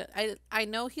I'm just going to, I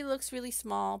know he looks really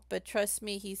small, but trust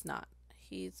me, he's not.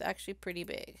 He's actually pretty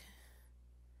big.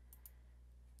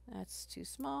 That's too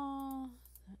small.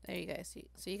 There you guys see.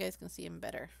 So you guys can see him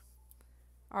better.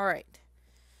 All right.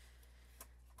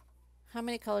 How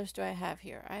many colors do I have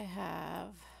here? I have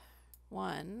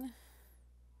 1,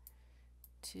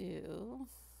 2,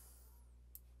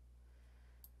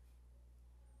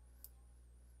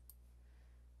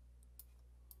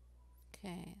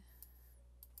 okay.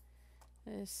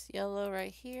 This yellow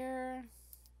right here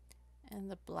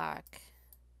and the black.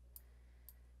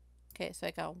 Okay, so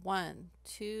I got 1,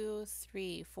 2,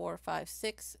 3, 4, 5,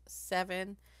 6,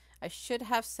 7. I should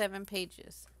have 7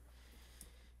 pages.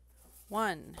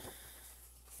 1,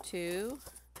 2,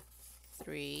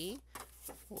 3,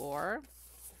 4,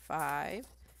 5,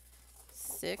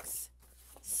 6,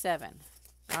 7.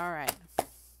 All right.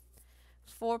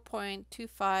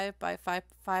 4.25 by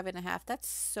 5.5. That's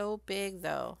so big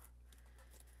though.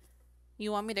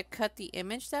 You want me to cut the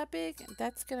image that big?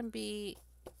 That's gonna be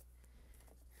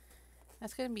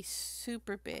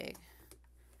super big.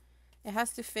 It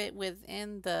has to fit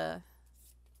within the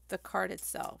card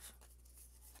itself.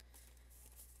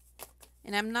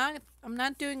 And I'm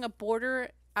not doing a border.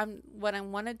 What I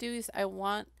want to do is I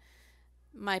want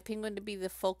my penguin to be the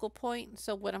focal point.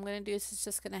 So what I'm going to do is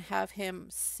just going to have him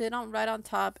sit right on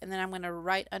top, and then I'm going to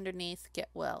right underneath get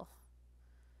well.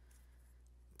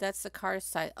 That's the card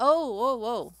size. Oh, whoa,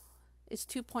 whoa. It's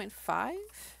 2.5?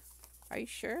 Are you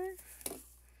sure?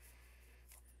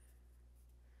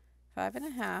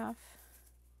 5.5.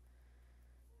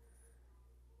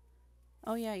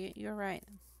 Oh yeah, you're right.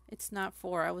 It's not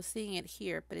 4. I was seeing it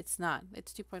here, but it's not.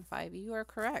 It's 2.5. You are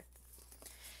correct.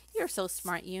 You're so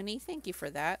smart, Uni. Thank you for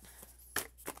that.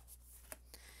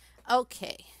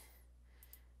 Okay.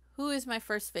 Who is my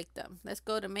first victim? Let's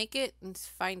go to make it and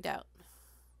find out.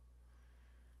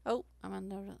 Oh, I'm on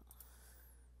the...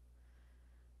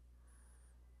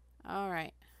 All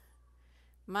right.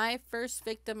 My first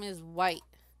victim is white.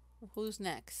 Who's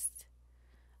next?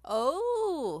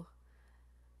 Oh,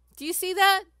 do you see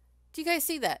that? Do you guys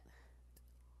see that?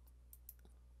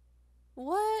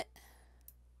 What?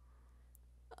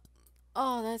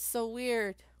 Oh, that's so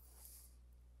weird.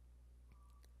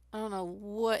 I don't know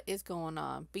what is going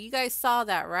on, but you guys saw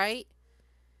that, right?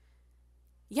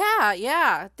 Yeah,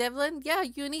 yeah, Devlin. Yeah,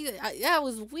 you need. Yeah, it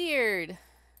was weird.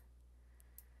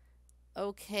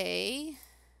 Okay.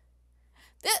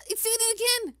 It's doing it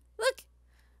again. Look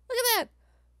at that.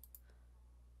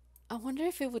 I wonder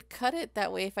if it would cut it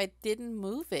that way if I didn't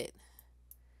move it.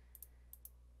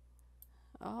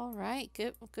 All right,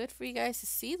 good for you guys to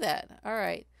see that. All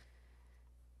right.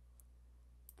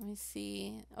 Let me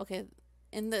see. Okay,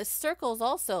 in the circles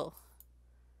also.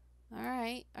 All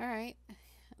right, all right.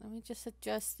 Let me just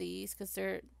adjust these because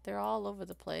they're all over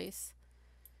the place.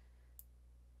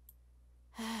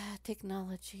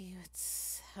 Technology,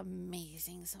 it's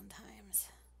amazing sometimes.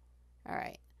 All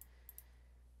right.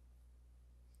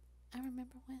 I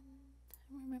remember when.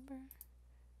 I remember.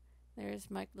 There's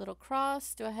my little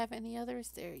cross. Do I have any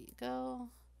others? There you go.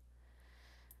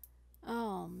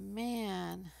 Oh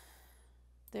man.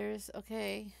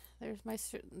 Okay. There's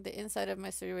the inside of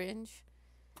my syringe.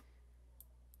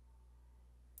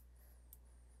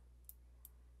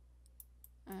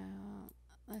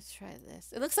 Let's try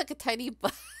this. It looks like a tiny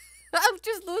butt. I'm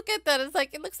just look at that. It's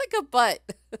like it looks like a butt.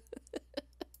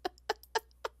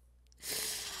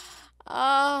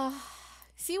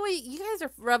 See what you guys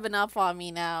are rubbing up on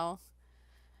me now.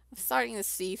 I'm starting to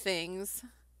see things.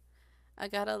 I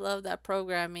gotta love that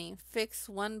programming. Fix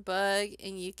one bug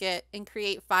and you get and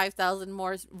create 5,000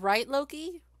 more. Right,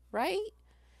 Loki? Right?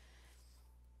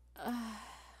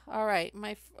 All right.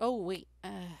 Oh wait.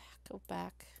 Go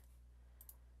back.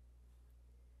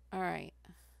 All right.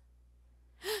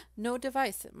 No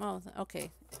device. Oh,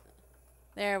 okay.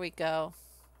 There we go.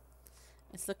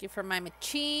 It's looking for my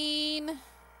machine.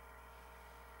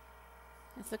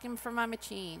 It's looking for my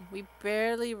machine. We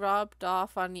barely rubbed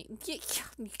off on you.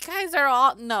 You guys are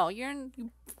all... No,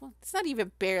 it's not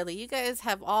even barely. You guys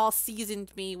have all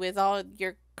seasoned me with all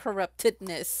your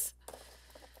corruptedness.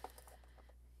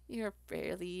 You're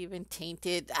barely even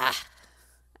tainted.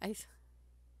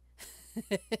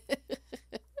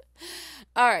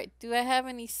 Alright, do I have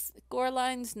any score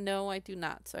lines? No, I do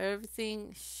not. So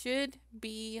everything should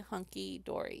be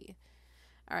hunky-dory.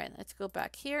 Alright, let's go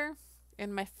back here.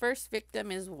 And my first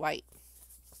victim is white.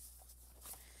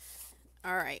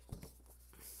 Alright.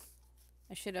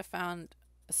 I should have found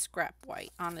a scrap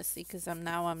white, honestly, because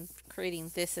I'm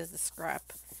creating this as a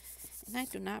scrap. And I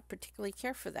do not particularly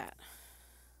care for that.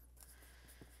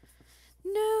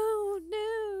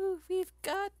 No, we've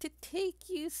got to take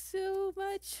you so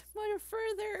much more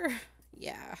further.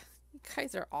 Yeah, you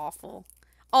guys are awful.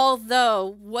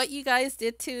 Although, what you guys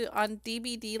did on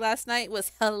DBD last night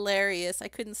was hilarious. I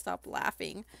couldn't stop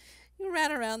laughing. You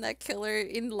ran around that killer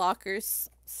in lockers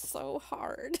so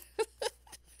hard.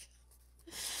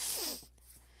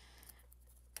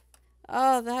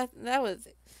 Oh, that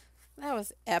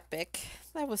was epic.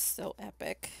 That was so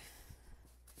epic.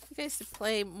 You guys should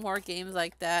play more games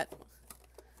like that.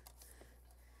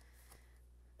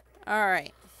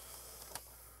 Alright.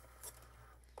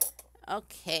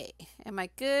 Okay. Am I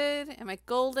good? Am I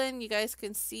golden? You guys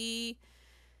can see.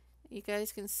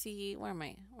 Where am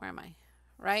I?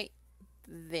 Right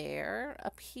there.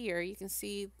 Up here. You can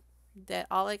see that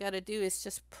all I gotta do is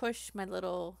just push my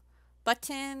little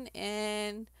button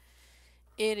and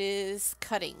it is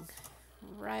cutting.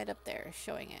 Right up there.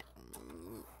 Showing it.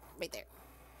 Right there.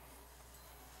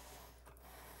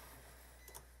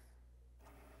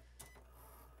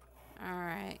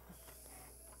 Alright.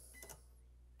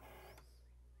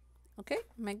 Okay,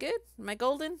 am I good? Am I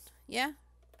golden? Yeah?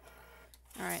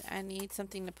 Alright, I need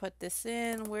something to put this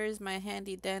in. Where's my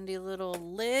handy dandy little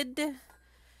lid?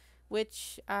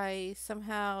 Which I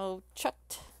somehow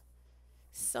chucked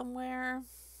somewhere.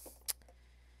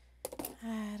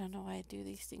 I don't know why I do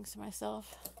these things to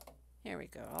myself. Here we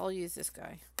go. I'll use this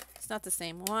guy. It's not the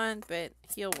same one, but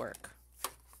he'll work.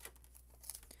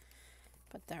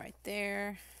 Put that right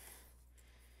there.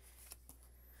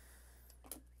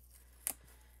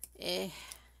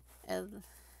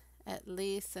 At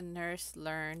least the nurse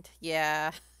learned.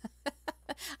 Yeah. I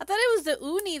thought it was the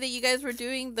Uni that you guys were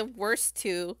doing the worst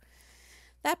to.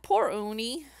 That poor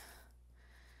Uni.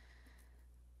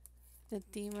 The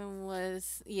demon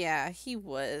was... Yeah, he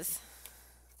was.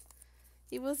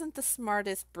 He wasn't the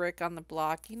smartest brick on the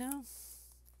block, you know?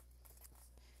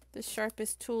 The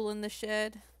sharpest tool in the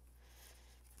shed.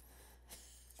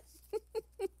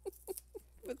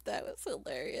 But that was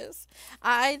hilarious.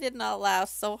 I did not laugh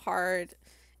so hard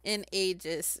in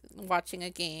ages watching a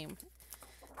game.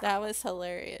 That was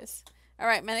hilarious. All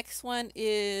right, my next one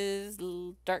is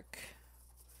dark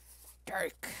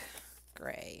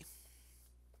gray.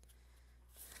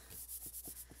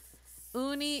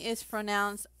 Uni is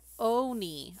pronounced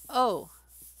Oni. Oh,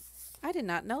 I did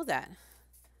not know that.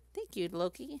 Thank you,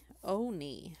 Loki.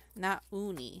 Oni, not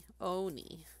Uni.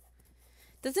 Oni.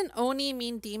 Doesn't Oni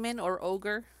mean demon or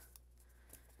ogre?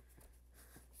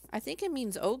 I think it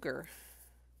means ogre.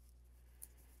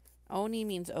 Oni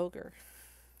means ogre.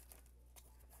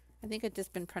 I think I've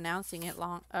just been pronouncing it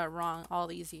wrong all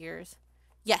these years.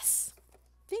 Yes.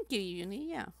 Thank you,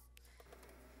 Uni. Yeah.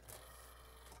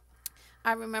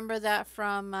 I remember that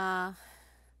from,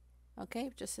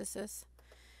 okay, just this.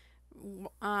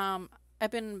 I've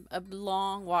been a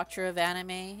long watcher of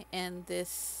anime, and the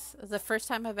first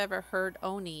time I've ever heard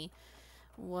Oni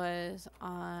was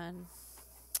on,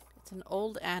 it's an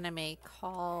old anime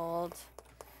called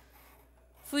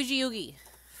Fuji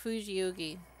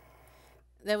Yugi.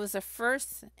 That was the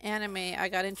first anime I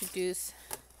got introduced.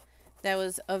 That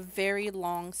was a very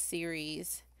long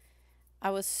series. I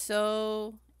was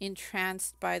so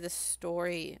entranced by the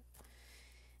story.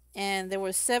 And there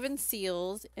were 7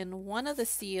 seals, and one of the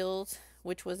seals,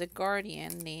 which was a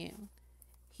guardian name,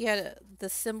 he had the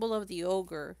symbol of the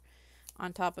ogre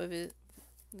on top of it,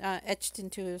 etched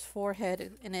into his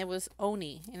forehead, and it was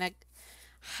Oni.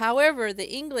 However, the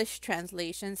English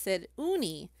translation said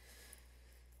Uni.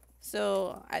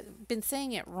 So I've been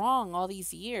saying it wrong all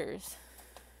these years.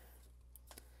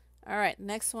 All right,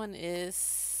 next one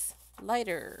is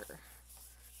lighter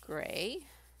gray.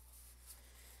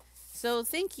 So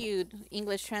thank you,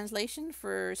 English translation,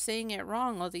 for saying it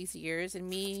wrong all these years, and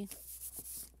me,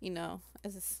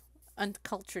 as this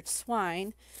uncultured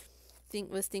swine,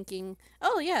 was thinking,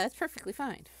 oh yeah, that's perfectly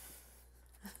fine.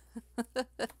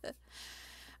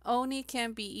 Oni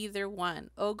can be either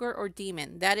one, ogre or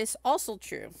demon. That is also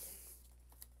true.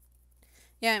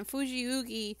 Yeah, and Fuji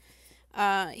Yugi,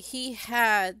 he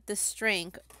had the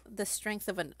strength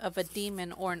of a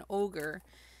demon or an ogre,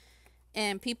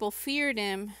 and people feared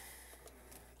him.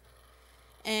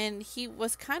 And he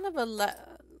was kind of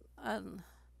an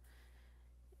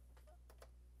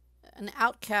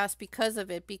outcast because of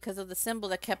it, because of the symbol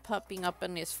that kept popping up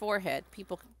on his forehead.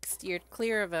 People steered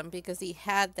clear of him because he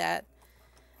had that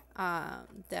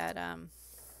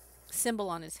symbol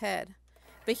on his head.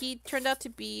 But he turned out to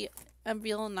be a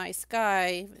real nice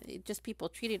guy. Just people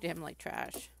treated him like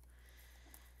trash.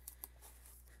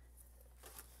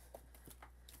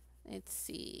 Let's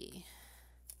see.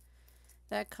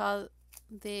 That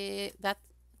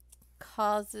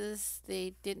causes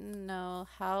they didn't know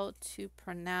how to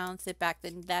pronounce it back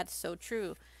then. That's so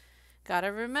true.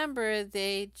 Gotta remember,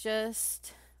 they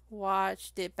just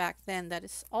watched it back then. That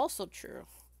is also true.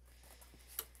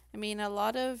 I mean,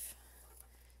 I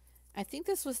think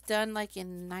this was done like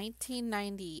in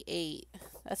 1998.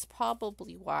 That's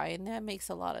probably why, and that makes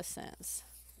a lot of sense.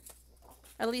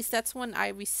 At least that's when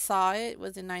I saw it,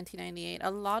 was in 1998.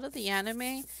 A lot of the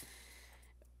anime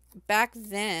back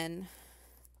then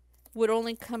would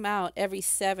only come out every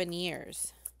 7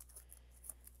 years.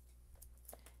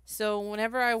 So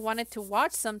whenever I wanted to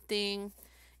watch something,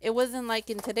 it wasn't like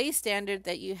in today's standard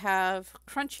that you have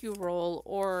Crunchyroll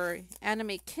or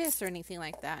Anime Kiss or anything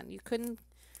like that. You couldn't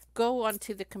go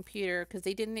onto the computer because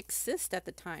they didn't exist at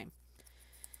the time.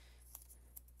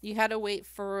 You had to wait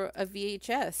for a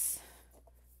VHS.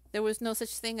 There was no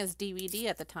such thing as DVD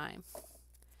at the time.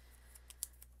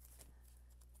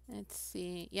 Let's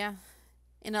see. Yeah.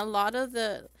 And a lot of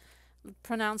the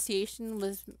pronunciation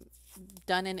was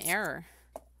done in error.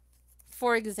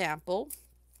 For example,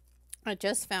 I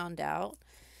just found out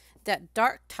that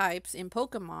dark types in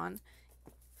Pokemon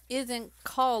isn't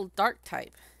called dark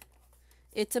type.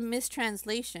 It's a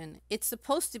mistranslation. It's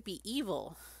supposed to be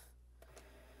evil.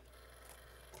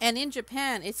 And in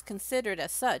Japan, it's considered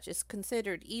as such. It's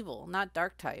considered evil, not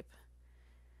dark type.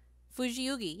 Fuji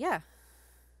Yugi, yeah.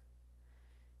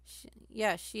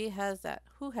 She has that.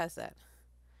 Who has that?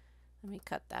 Let me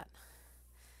cut that.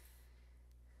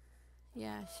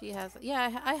 Yeah, she has.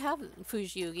 Yeah, I have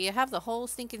Fuji Yugi. I have the whole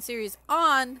stinking series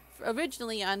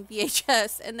originally on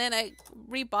VHS, and then I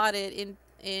rebought it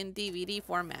in DVD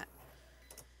format.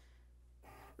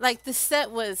 Like, the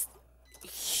set was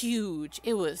huge.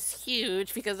 It was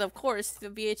huge because, of course, the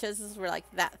VHSs were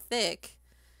like that thick.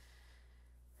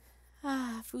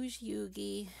 Fuji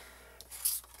Yugi.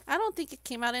 I don't think it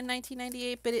came out in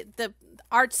 1998, but the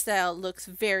art style looks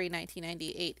very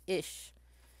 1998-ish.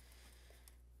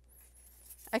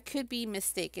 I could be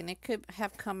mistaken. It could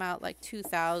have come out like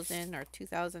 2000 or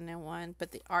 2001,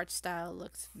 but the art style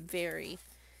looks very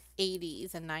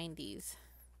 80s and 90s.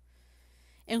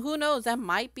 And who knows, that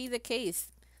might be the case.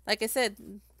 Like I said,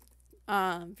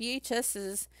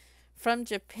 VHSs from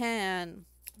Japan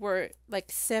were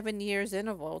like 7 years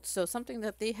interval. So something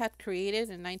that they had created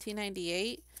in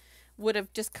 1998 would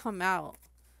have just come out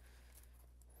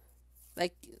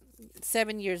like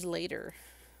 7 years later.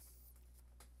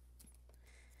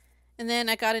 And then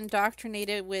I got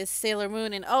indoctrinated with Sailor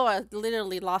Moon, and oh, I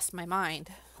literally lost my mind.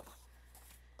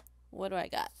 What do I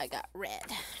got? I got red.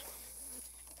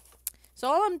 So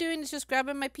all I'm doing is just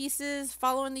grabbing my pieces,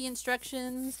 following the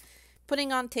instructions,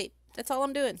 putting on tape. That's all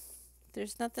I'm doing.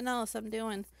 There's nothing else I'm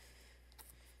doing.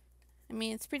 I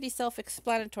mean, it's pretty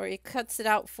self-explanatory. It cuts it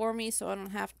out for me so I don't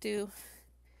have to.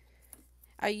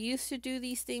 I used to do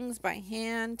these things by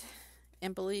hand,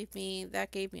 and believe me, that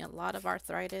gave me a lot of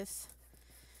arthritis.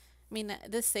 I mean,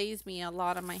 this saves me a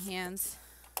lot on my hands.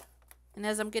 And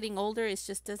as I'm getting older, it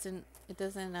just doesn't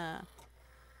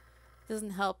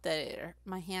help that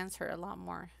my hands hurt a lot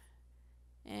more.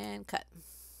 And cut.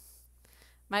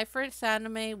 My first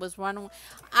anime was one.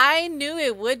 I knew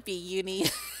it would be, Uni.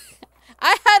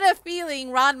 I had a feeling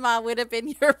Ranma would have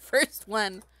been your first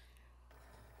one.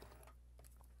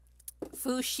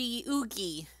 Fushi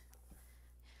Ugi.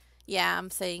 Yeah, I'm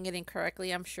saying it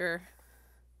incorrectly, I'm sure.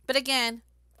 But again,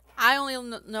 I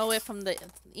only know it from the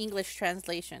English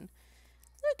translation.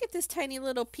 Look at this tiny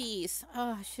little piece.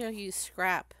 Oh, I should have used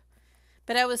scrap.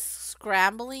 But I was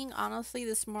scrambling, honestly,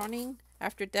 this morning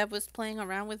after Deb was playing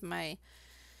around with my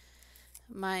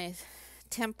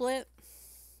template.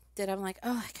 That I'm like,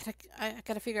 oh, I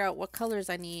gotta figure out what colors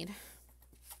I need.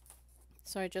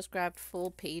 So I just grabbed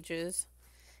full pages,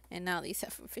 and now these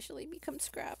have officially become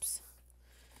scraps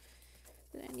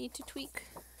that I need to tweak.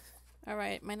 All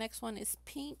right, my next one is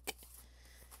pink,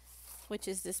 which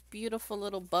is this beautiful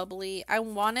little bubbly. I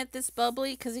wanted this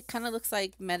bubbly because it kind of looks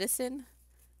like medicine,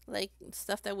 like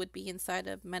stuff that would be inside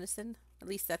of medicine. At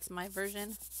least that's my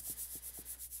version.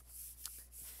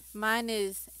 Mine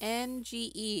is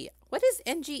NGE. What is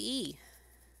NGE?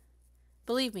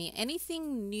 Believe me,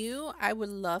 anything new, I would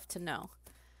love to know.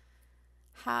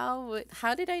 How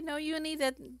did I know, Uni,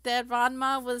 that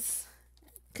Ranma was...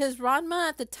 Because Ranma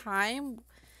at the time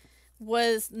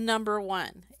was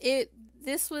 #1.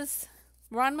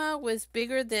 Ranma was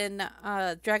bigger than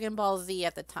Dragon Ball Z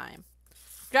at the time.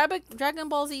 Dragon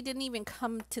Ball Z didn't even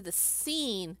come to the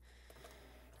scene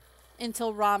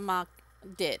until Ranma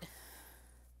did.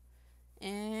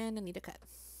 And I need a cut.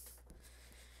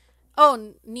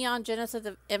 Oh, Neon Genesis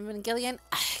of Evangelion.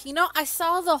 You know, I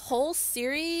saw the whole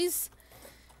series.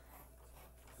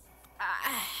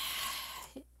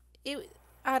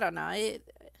 I don't know.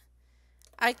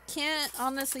 I can't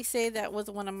honestly say that was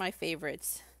one of my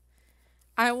favorites.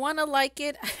 I want to like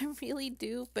it. I really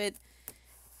do. But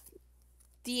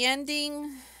the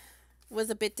ending was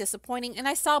a bit disappointing. And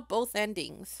I saw both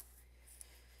endings.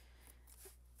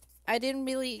 I didn't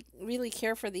really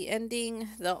care for the ending.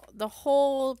 The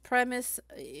whole premise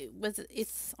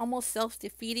it's almost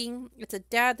self-defeating. It's a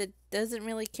dad that doesn't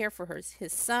really care for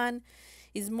his son.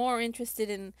 He's more interested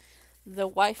in the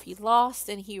wife he lost,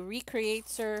 and he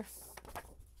recreates her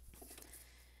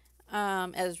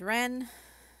as Ren.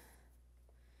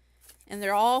 And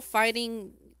they're all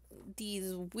fighting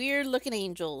these weird-looking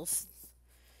angels.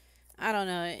 I don't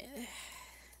know.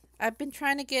 I've been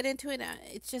trying to get into it.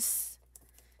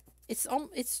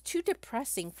 It's too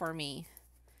depressing for me.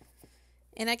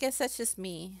 And I guess that's just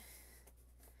me.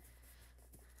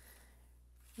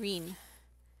 Reen.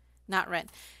 Not Ren.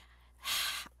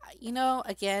 You know,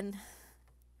 again.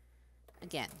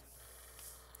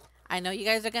 I know you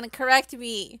guys are going to correct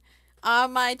me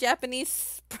on my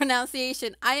Japanese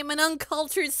pronunciation. I am an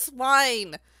uncultured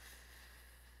swine.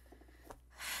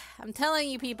 I'm telling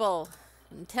you, people.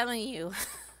 I'm telling you.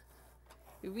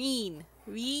 Reen.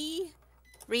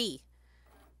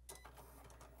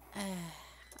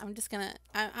 I'm just gonna...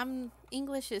 I'm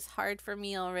English is hard for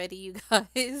me already, you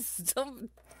guys. Don't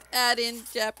add in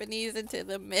Japanese into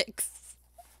the mix.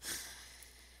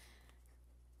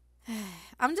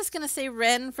 I'm just gonna say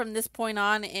Ren from this point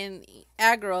on and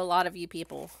aggro a lot of you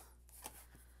people.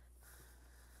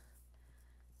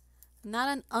 Not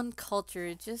an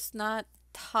uncultured, just not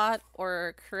taught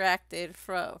or corrected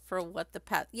for what the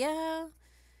path... Yeah,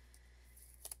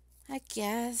 I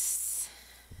guess.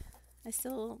 I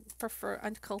still prefer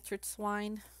uncultured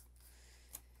swine.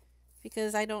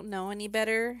 Because I don't know any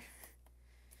better.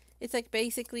 It's like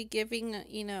basically giving,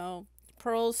 you know,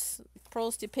 pearls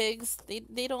to pigs.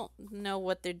 They don't know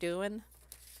what they're doing.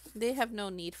 They have no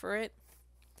need for it.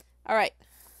 Alright.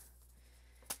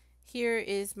 Here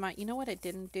is my... You know what I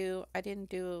didn't do?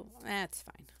 That's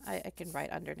fine. I can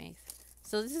write underneath.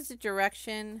 So this is the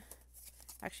direction.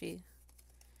 Actually,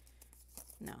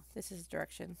 no, this is the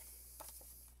direction.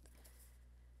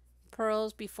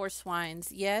 Pearls before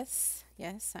swines. Yes,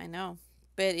 yes, I know.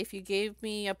 But if you gave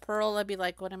me a pearl, I'd be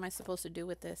like, what am I supposed to do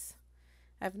with this?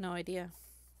 I have no idea.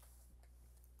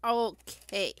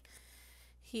 Okay.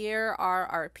 Here are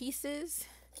our pieces.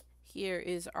 Here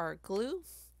is our glue.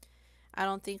 I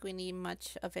don't think we need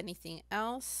much of anything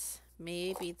else.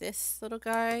 Maybe this little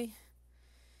guy.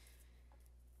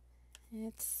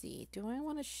 Let's see. Do I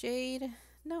want to shade?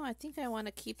 No, I think I want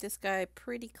to keep this guy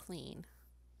pretty clean.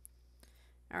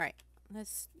 All right.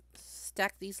 Let's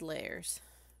stack these layers.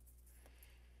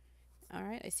 All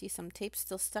right. I see some tape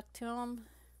still stuck to them.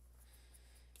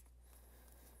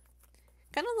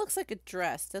 Kind of looks like a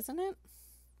dress, doesn't it?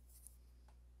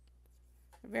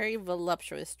 A very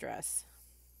voluptuous dress.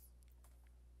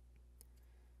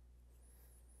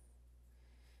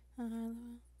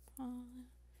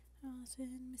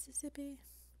 In Mississippi.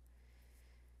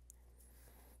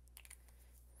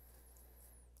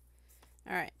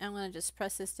 All right, I'm gonna just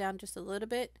press this down just a little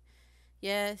bit.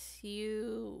 Yes,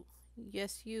 you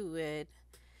would.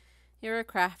 You're a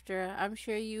crafter. I'm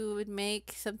sure you would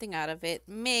make something out of it.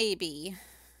 Maybe.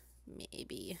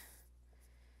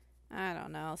 I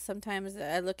don't know. Sometimes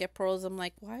I look at pearls, I'm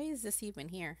like, why is this even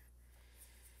here?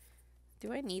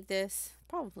 Do I need this?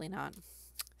 Probably not.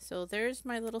 So there's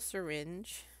my little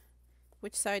syringe.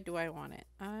 Which side do I want it?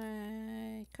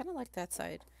 I kind of like that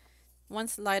side.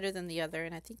 One's lighter than the other,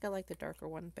 and I think I like the darker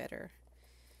one better.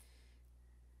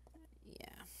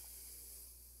 Yeah.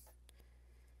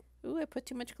 Ooh, I put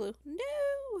too much glue.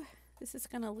 No! This is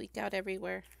going to leak out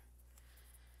everywhere.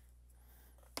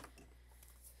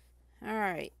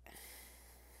 Alright.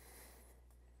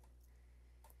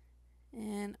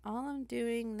 And all I'm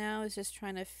doing now is just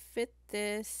trying to fit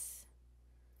this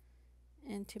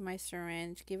into my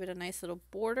syringe. Give it a nice little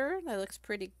border. That looks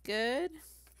pretty good.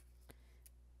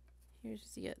 Here's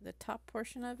the top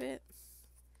portion of it.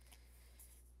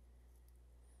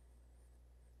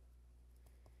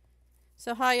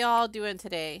 So how y'all doing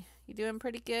today? You doing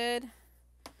pretty good?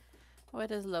 What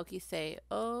does Loki say?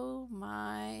 Oh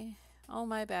my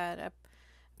bad.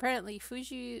 Apparently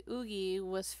Fuji Oogie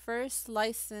was first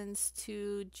licensed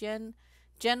to Gen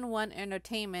 1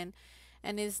 Entertainment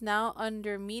and is now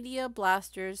under Media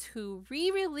Blasters, who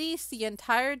re-released the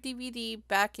entire DVD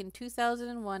back in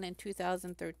 2001 and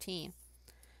 2013.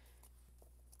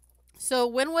 So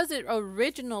when was it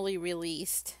originally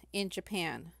released in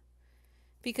Japan?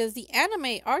 Because the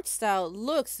anime art style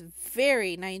looks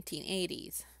very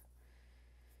 1980s.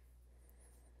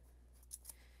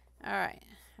 Alright,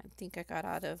 I think I got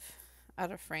out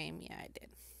of frame. Yeah, I did.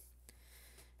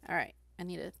 Alright, I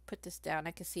need to put this down.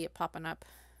 I can see it popping up.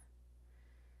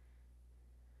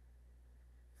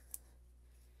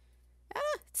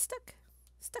 It's stuck.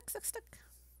 Stuck.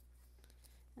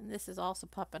 And this is also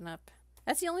popping up.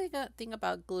 That's the only thing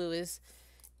about glue is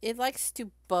it likes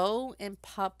to bow and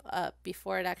pop up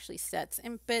before it actually sets.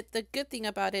 But the good thing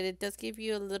about it, it does give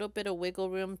you a little bit of wiggle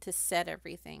room to set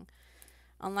everything.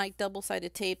 Unlike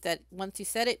double-sided tape that once you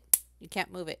set it, you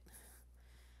can't move it.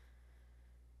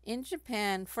 In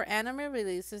Japan, for anime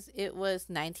releases, it was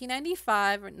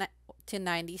 1995 to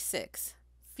 96.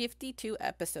 52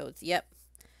 episodes. Yep.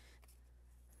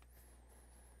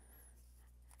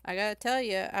 I gotta tell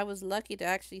you, I was lucky to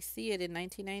actually see it in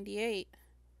 1998.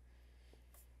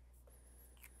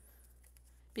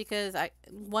 Because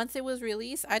once it was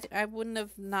released, I wouldn't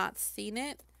have not seen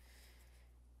it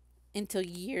until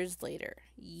years later.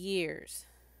 Years.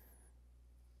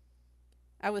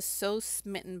 I was so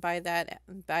smitten by that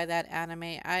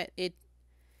anime. I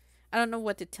don't know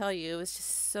what to tell you. It was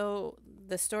just so,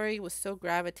 the story was so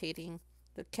gravitating.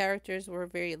 The characters were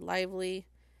very lively.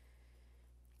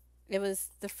 It was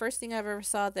the first thing I ever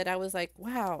saw that I was like,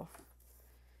 wow,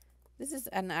 this is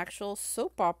an actual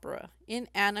soap opera in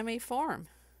anime form.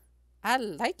 I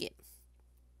like it.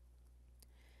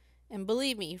 And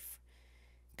believe me,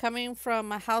 coming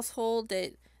from a household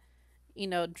that, you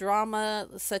know, drama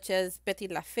such as Betty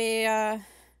La Fea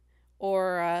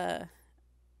or,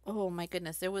 oh my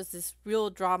goodness, there was this real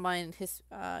drama in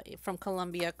from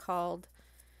Colombia called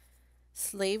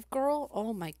Slave Girl.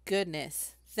 Oh my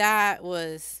goodness. That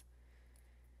was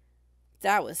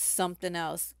something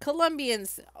else.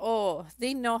 Colombians, oh,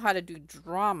 they know how to do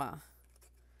drama.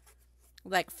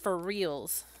 Like for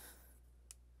reals.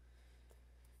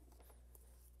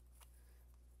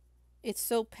 It's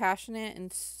so passionate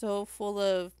and so full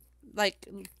of like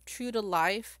true to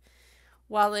life.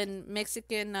 While in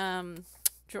Mexican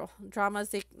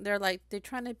dramas, they're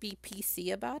trying to be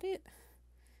PC about it.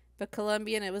 But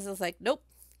Colombian, it was just like, nope,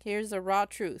 here's the raw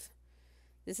truth.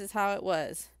 This is how it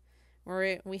was.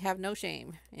 We have no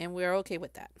shame, and we're okay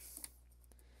with that.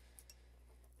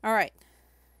 All right.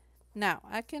 Now,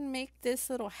 I can make this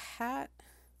little hat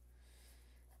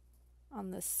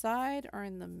on the side or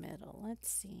in the middle. Let's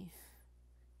see.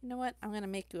 You know what? I'm going to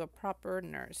make you a proper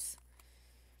nurse.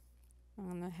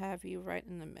 I'm going to have you right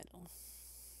in the middle.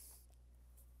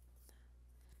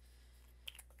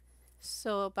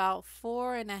 So about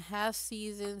 4.5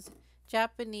 seasons,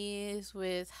 Japanese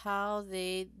with how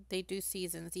they do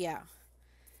seasons. Yeah.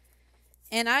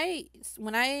 And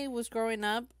when I was growing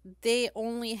up, they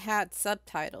only had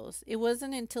subtitles. It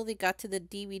wasn't until they got to the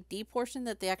DVD portion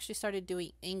that they actually started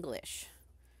doing English.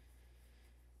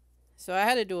 So I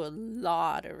had to do a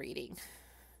lot of reading,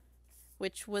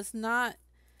 which was not,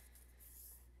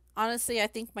 honestly, I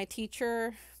think my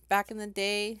teacher back in the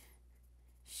day,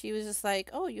 she was just like,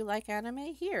 "Oh, you like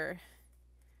anime? Here,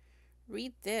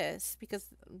 read this," because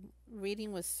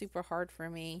reading was super hard for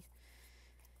me.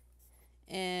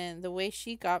 And the way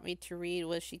she got me to read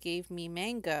was she gave me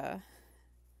manga.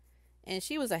 And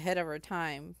she was ahead of her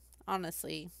time,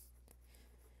 honestly.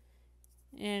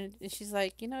 And she's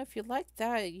like, if you like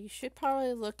that, you should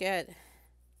probably look at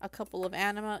a couple of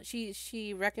anime.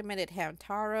 She recommended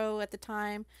Hamtaro at the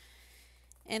time.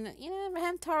 And,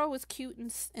 Hamtaro was cute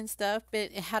and stuff, but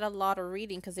it had a lot of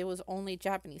reading because it was only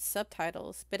Japanese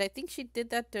subtitles. But I think she did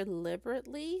that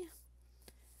deliberately.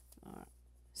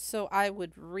 So I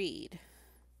would read.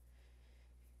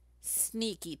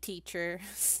 Sneaky teacher.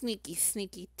 Sneaky,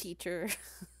 sneaky teacher.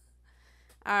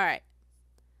 All right.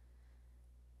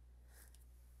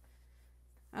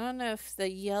 I don't know if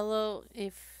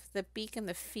the beak and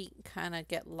the feet kind of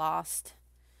get lost.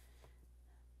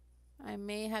 I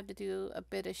may have to do a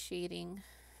bit of shading.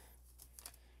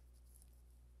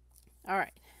 All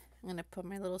right. I'm going to put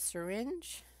my little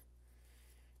syringe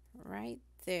right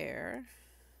there.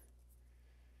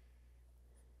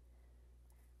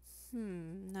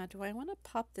 Now do I want to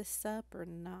pop this up or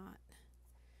not?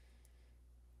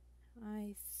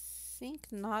 I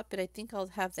think not, but I think I'll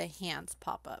have the hands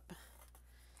pop up.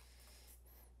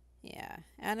 Yeah,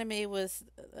 anime was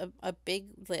a big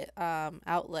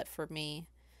outlet for me.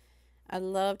 I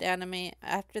loved anime.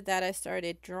 After that, I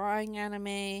started drawing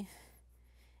anime,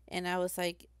 and I was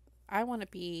like, I want to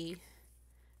be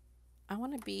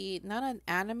not an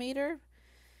animator,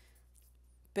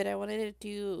 but I wanted to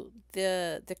do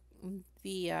the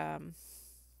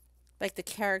like the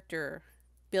character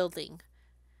building.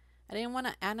 I didn't want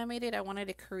to animate it. I wanted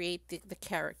to create the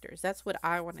characters. That's what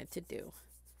I wanted to do.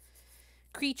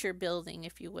 Creature building,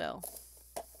 if you will.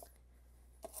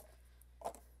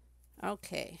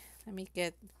 Okay, let me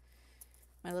get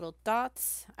my little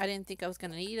dots. I didn't think I was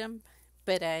going to need them,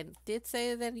 but I did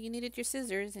say that you needed your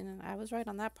scissors, and I was right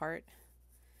on that part.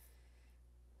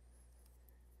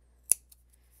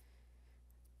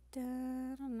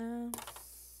 I don't know.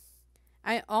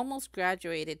 I almost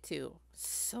graduated too.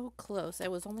 So close. I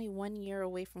was only 1 year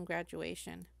away from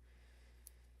graduation.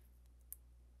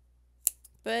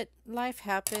 But life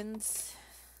happens.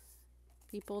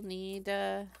 People need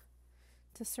to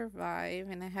survive,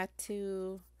 and I had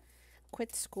to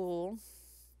quit school,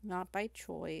 not by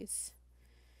choice.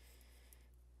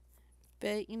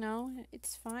 But,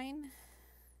 it's fine.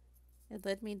 It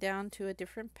led me down to a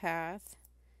different path,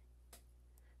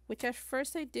 which at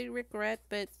first I did regret,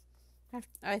 but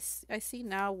I see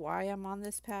now why I'm on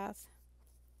this path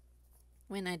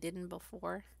when I didn't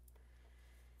before.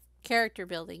 Character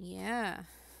building, yeah.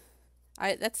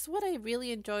 That's what I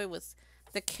really enjoy, was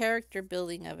the character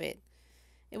building of it.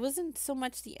 It wasn't so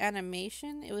much the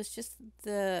animation, it was just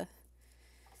the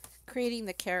creating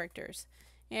the characters.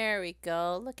 There we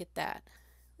go. Look at that.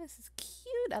 This is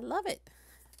cute. I love it.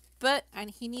 But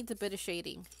he needs a bit of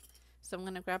shading. So I'm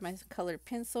going to grab my colored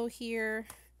pencil here.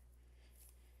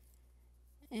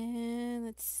 And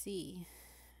let's see.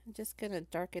 I'm just going to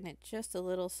darken it just a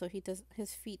little so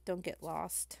his feet don't get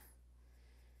lost.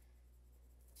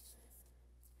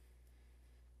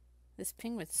 This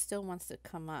penguin still wants to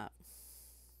come up.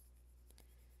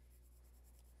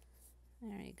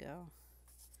 There you go.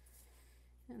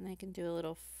 And I can do a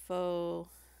little faux.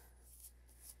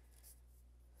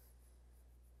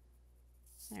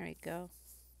 There we go.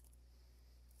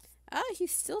 Ah,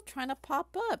 he's still trying to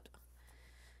pop up.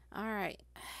 All right.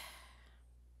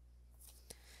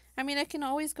 I mean, I can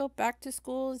always go back to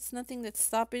school. It's nothing that's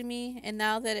stopping me. And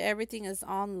now that everything is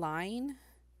online,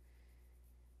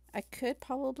 I could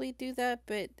probably do that,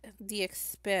 but the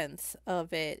expense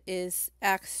of it is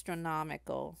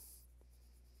astronomical.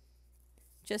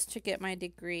 Just to get my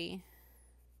degree.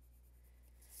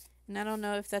 And I don't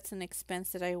know if that's an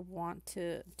expense that I want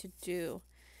to do.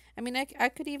 I mean, I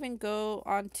could even go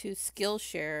on to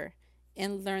Skillshare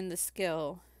and learn the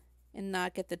skill and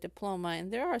not get the diploma.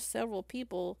 And there are several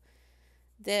people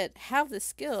that have the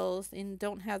skills and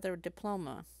don't have their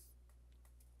diploma.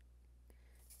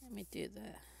 Let me do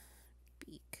the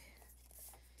beak.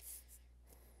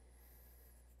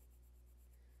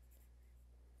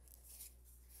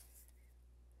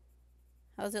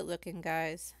 How's it looking,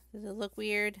 guys? Does it look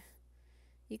weird?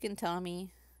 You can tell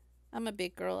me. I'm a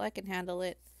big girl. I can handle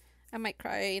it. I might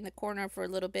cry in the corner for a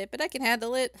little bit, but I can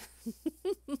handle it.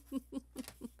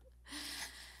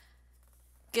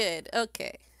 Good.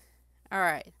 Okay. All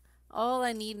right. All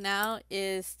I need now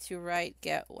is to write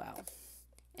get well.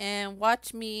 And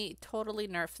watch me totally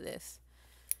nerf this.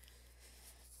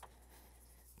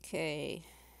 Okay.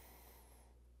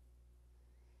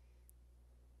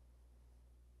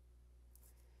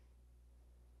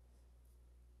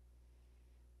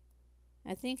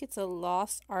 I think it's a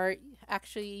lost art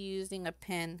actually using a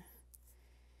pen.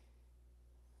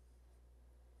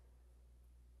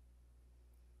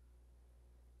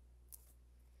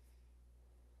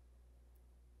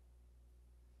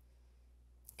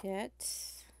 Get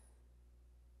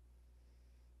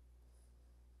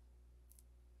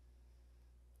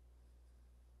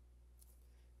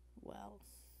well.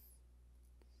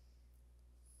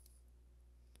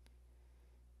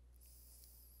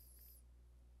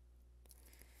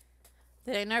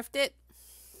 Did I nerfed it?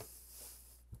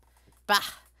 Bah!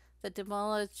 The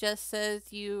diploma just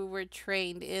says you were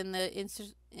trained in the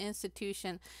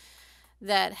institution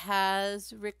that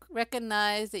has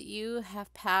recognized that you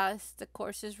have passed the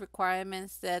course's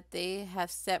requirements that they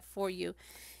have set for you.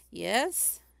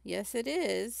 Yes, yes, it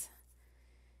is.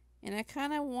 And I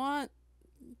kind of want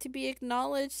to be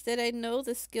acknowledged that I know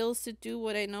the skills to do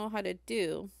what I know how to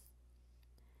do.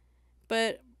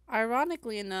 But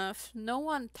ironically enough, no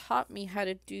one taught me how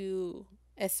to do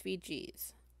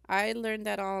SVGs. I learned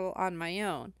that all on my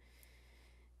own.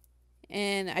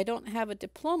 And I don't have a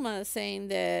diploma saying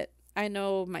that I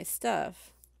know my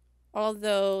stuff.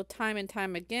 Although, time and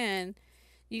time again,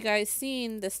 you guys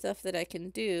seen the stuff that I can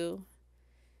do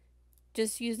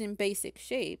just using basic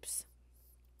shapes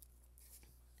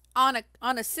on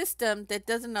a system that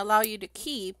doesn't allow you to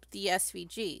keep the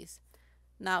SVGs.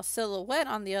 Now, Silhouette,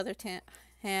 on the other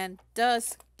hand,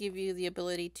 does give you the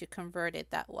ability to convert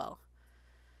it that well.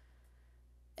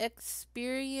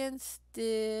 Experience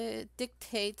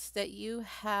dictates that you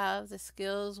have the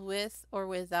skills with or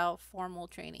without formal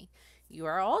training. You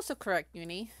are also correct,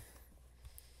 Uni.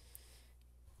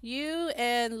 You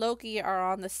and Loki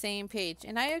are on the same page,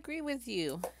 and I agree with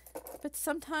you. But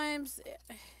sometimes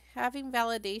having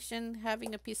validation,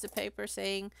 having a piece of paper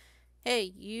saying,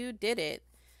 hey, you did it,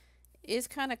 is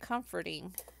kind of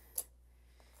comforting.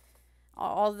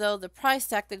 Although the price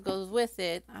tag that goes with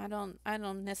it, I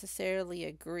don't necessarily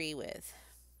agree with.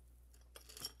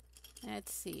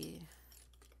 Let's see.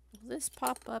 Will this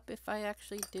pop up if I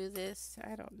actually do this?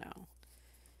 I don't know.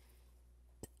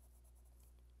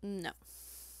 No.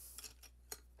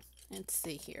 Let's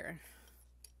see here.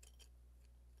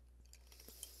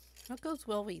 What goes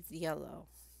well with yellow?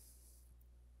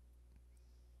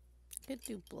 I could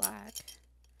do black.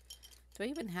 Do I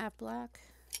even have black?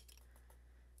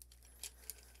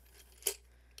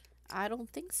 I don't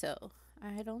think so.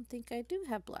 I don't think I do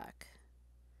have black.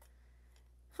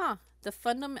 Huh. The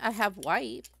fundament, I have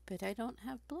white, but I don't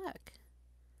have black.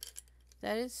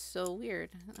 That is so weird.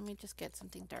 Let me just get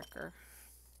something darker.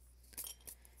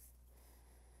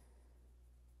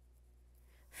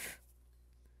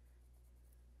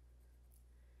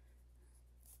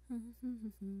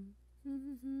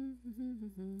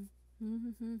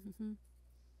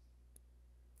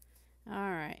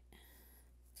 All right.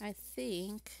 I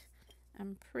think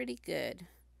I'm pretty good.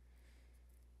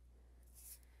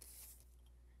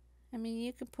 I mean,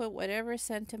 you can put whatever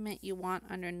sentiment you want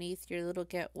underneath your little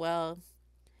get well.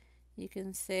 You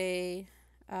can say,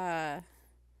 I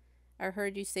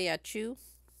heard you say achoo.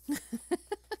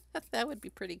 That would be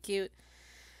pretty cute.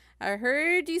 I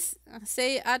heard you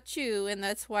say achoo, and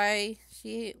that's why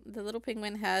the little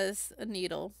penguin has a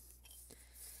needle.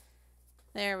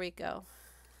 There we go.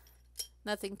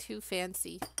 Nothing too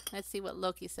fancy. Let's see what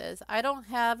Loki says. I don't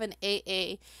have an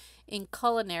AA in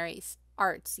culinary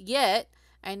arts yet.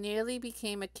 I nearly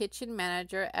became a kitchen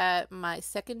manager at my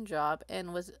second job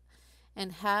and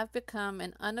have become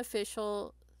an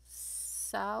unofficial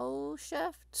sous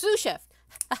chef sous chef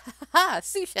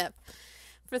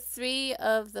for 3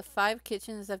 of the 5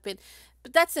 kitchens I've been.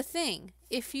 But that's the thing.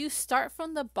 If you start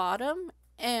from the bottom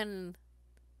and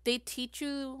they teach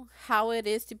you how it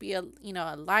is to be a,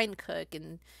 a line cook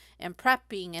and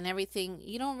prepping and everything.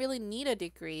 You don't really need a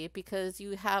degree because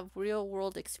you have real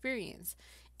world experience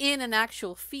in an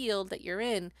actual field that you're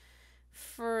in.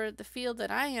 For the field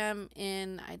that I am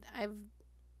in, I've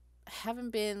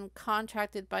haven't been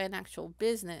contracted by an actual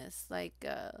business. Like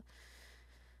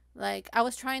I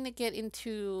was trying to get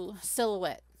into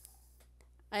silhouette,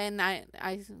 and I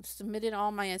submitted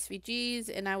all my SVGs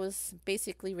and I was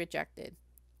basically rejected.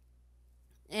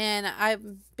 And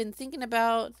I've been thinking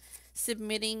about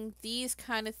submitting these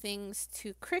kind of things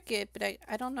to Cricut, but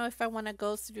I don't know if I want to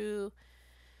go through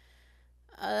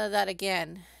that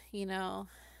again, you know.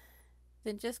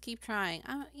 Then just keep trying.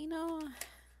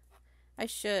 I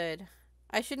should.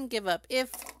 I shouldn't give up.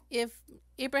 If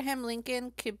Abraham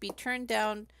Lincoln could be turned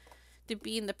down to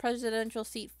be in the presidential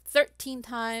seat 13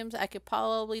 times, I could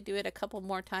probably do it a couple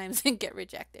more times and get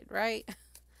rejected, right?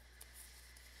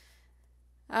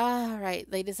 All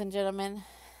right, ladies and gentlemen,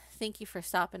 thank you for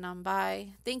stopping on by.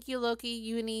 Thank you, Loki,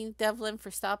 Uni, Devlin,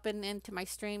 for stopping into my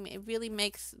stream. It really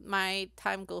makes my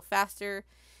time go faster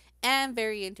and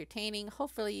very entertaining.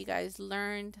 Hopefully, you guys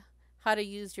learned how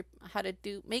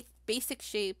to make basic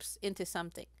shapes into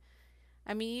something.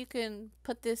 I mean, you can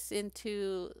put this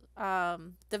into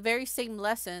the very same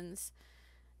lessons,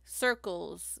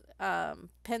 circles,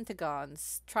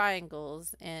 pentagons,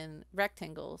 triangles, and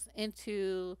rectangles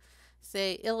into,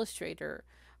 say, Illustrator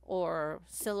or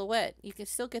Silhouette. You can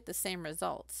still get the same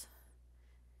results.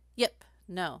 Yep,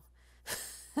 no.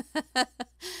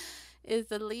 Is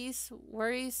the least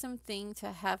worrisome thing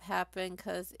to have happen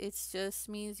because it just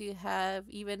means you have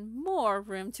even more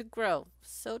room to grow.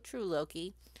 So true,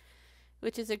 Loki,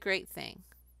 which is a great thing.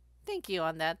 Thank you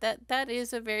on that. That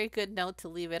is a very good note to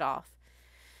leave it off.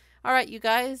 All right, you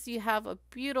guys, you have a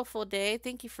beautiful day.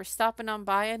 Thank you for stopping on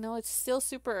by. I know it's still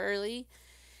super early.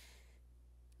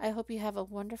 I hope you have a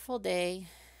wonderful day.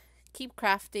 Keep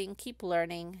crafting, keep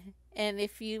learning. And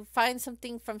if you find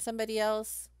something from somebody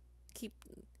else, keep...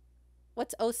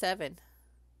 What's 07?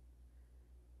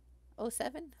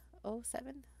 07?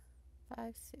 07?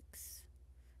 5, 6,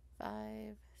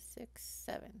 5, 6,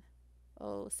 7.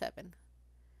 07.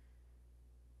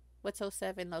 What's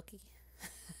 07, Loki?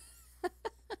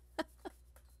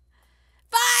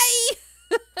 Bye!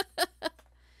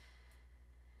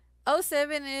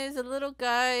 07 is a little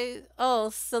guy. Oh,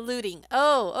 saluting.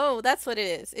 Oh, that's what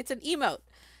it is. It's an emote.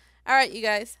 All right, you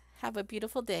guys. Have a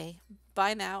beautiful day.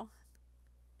 Bye now.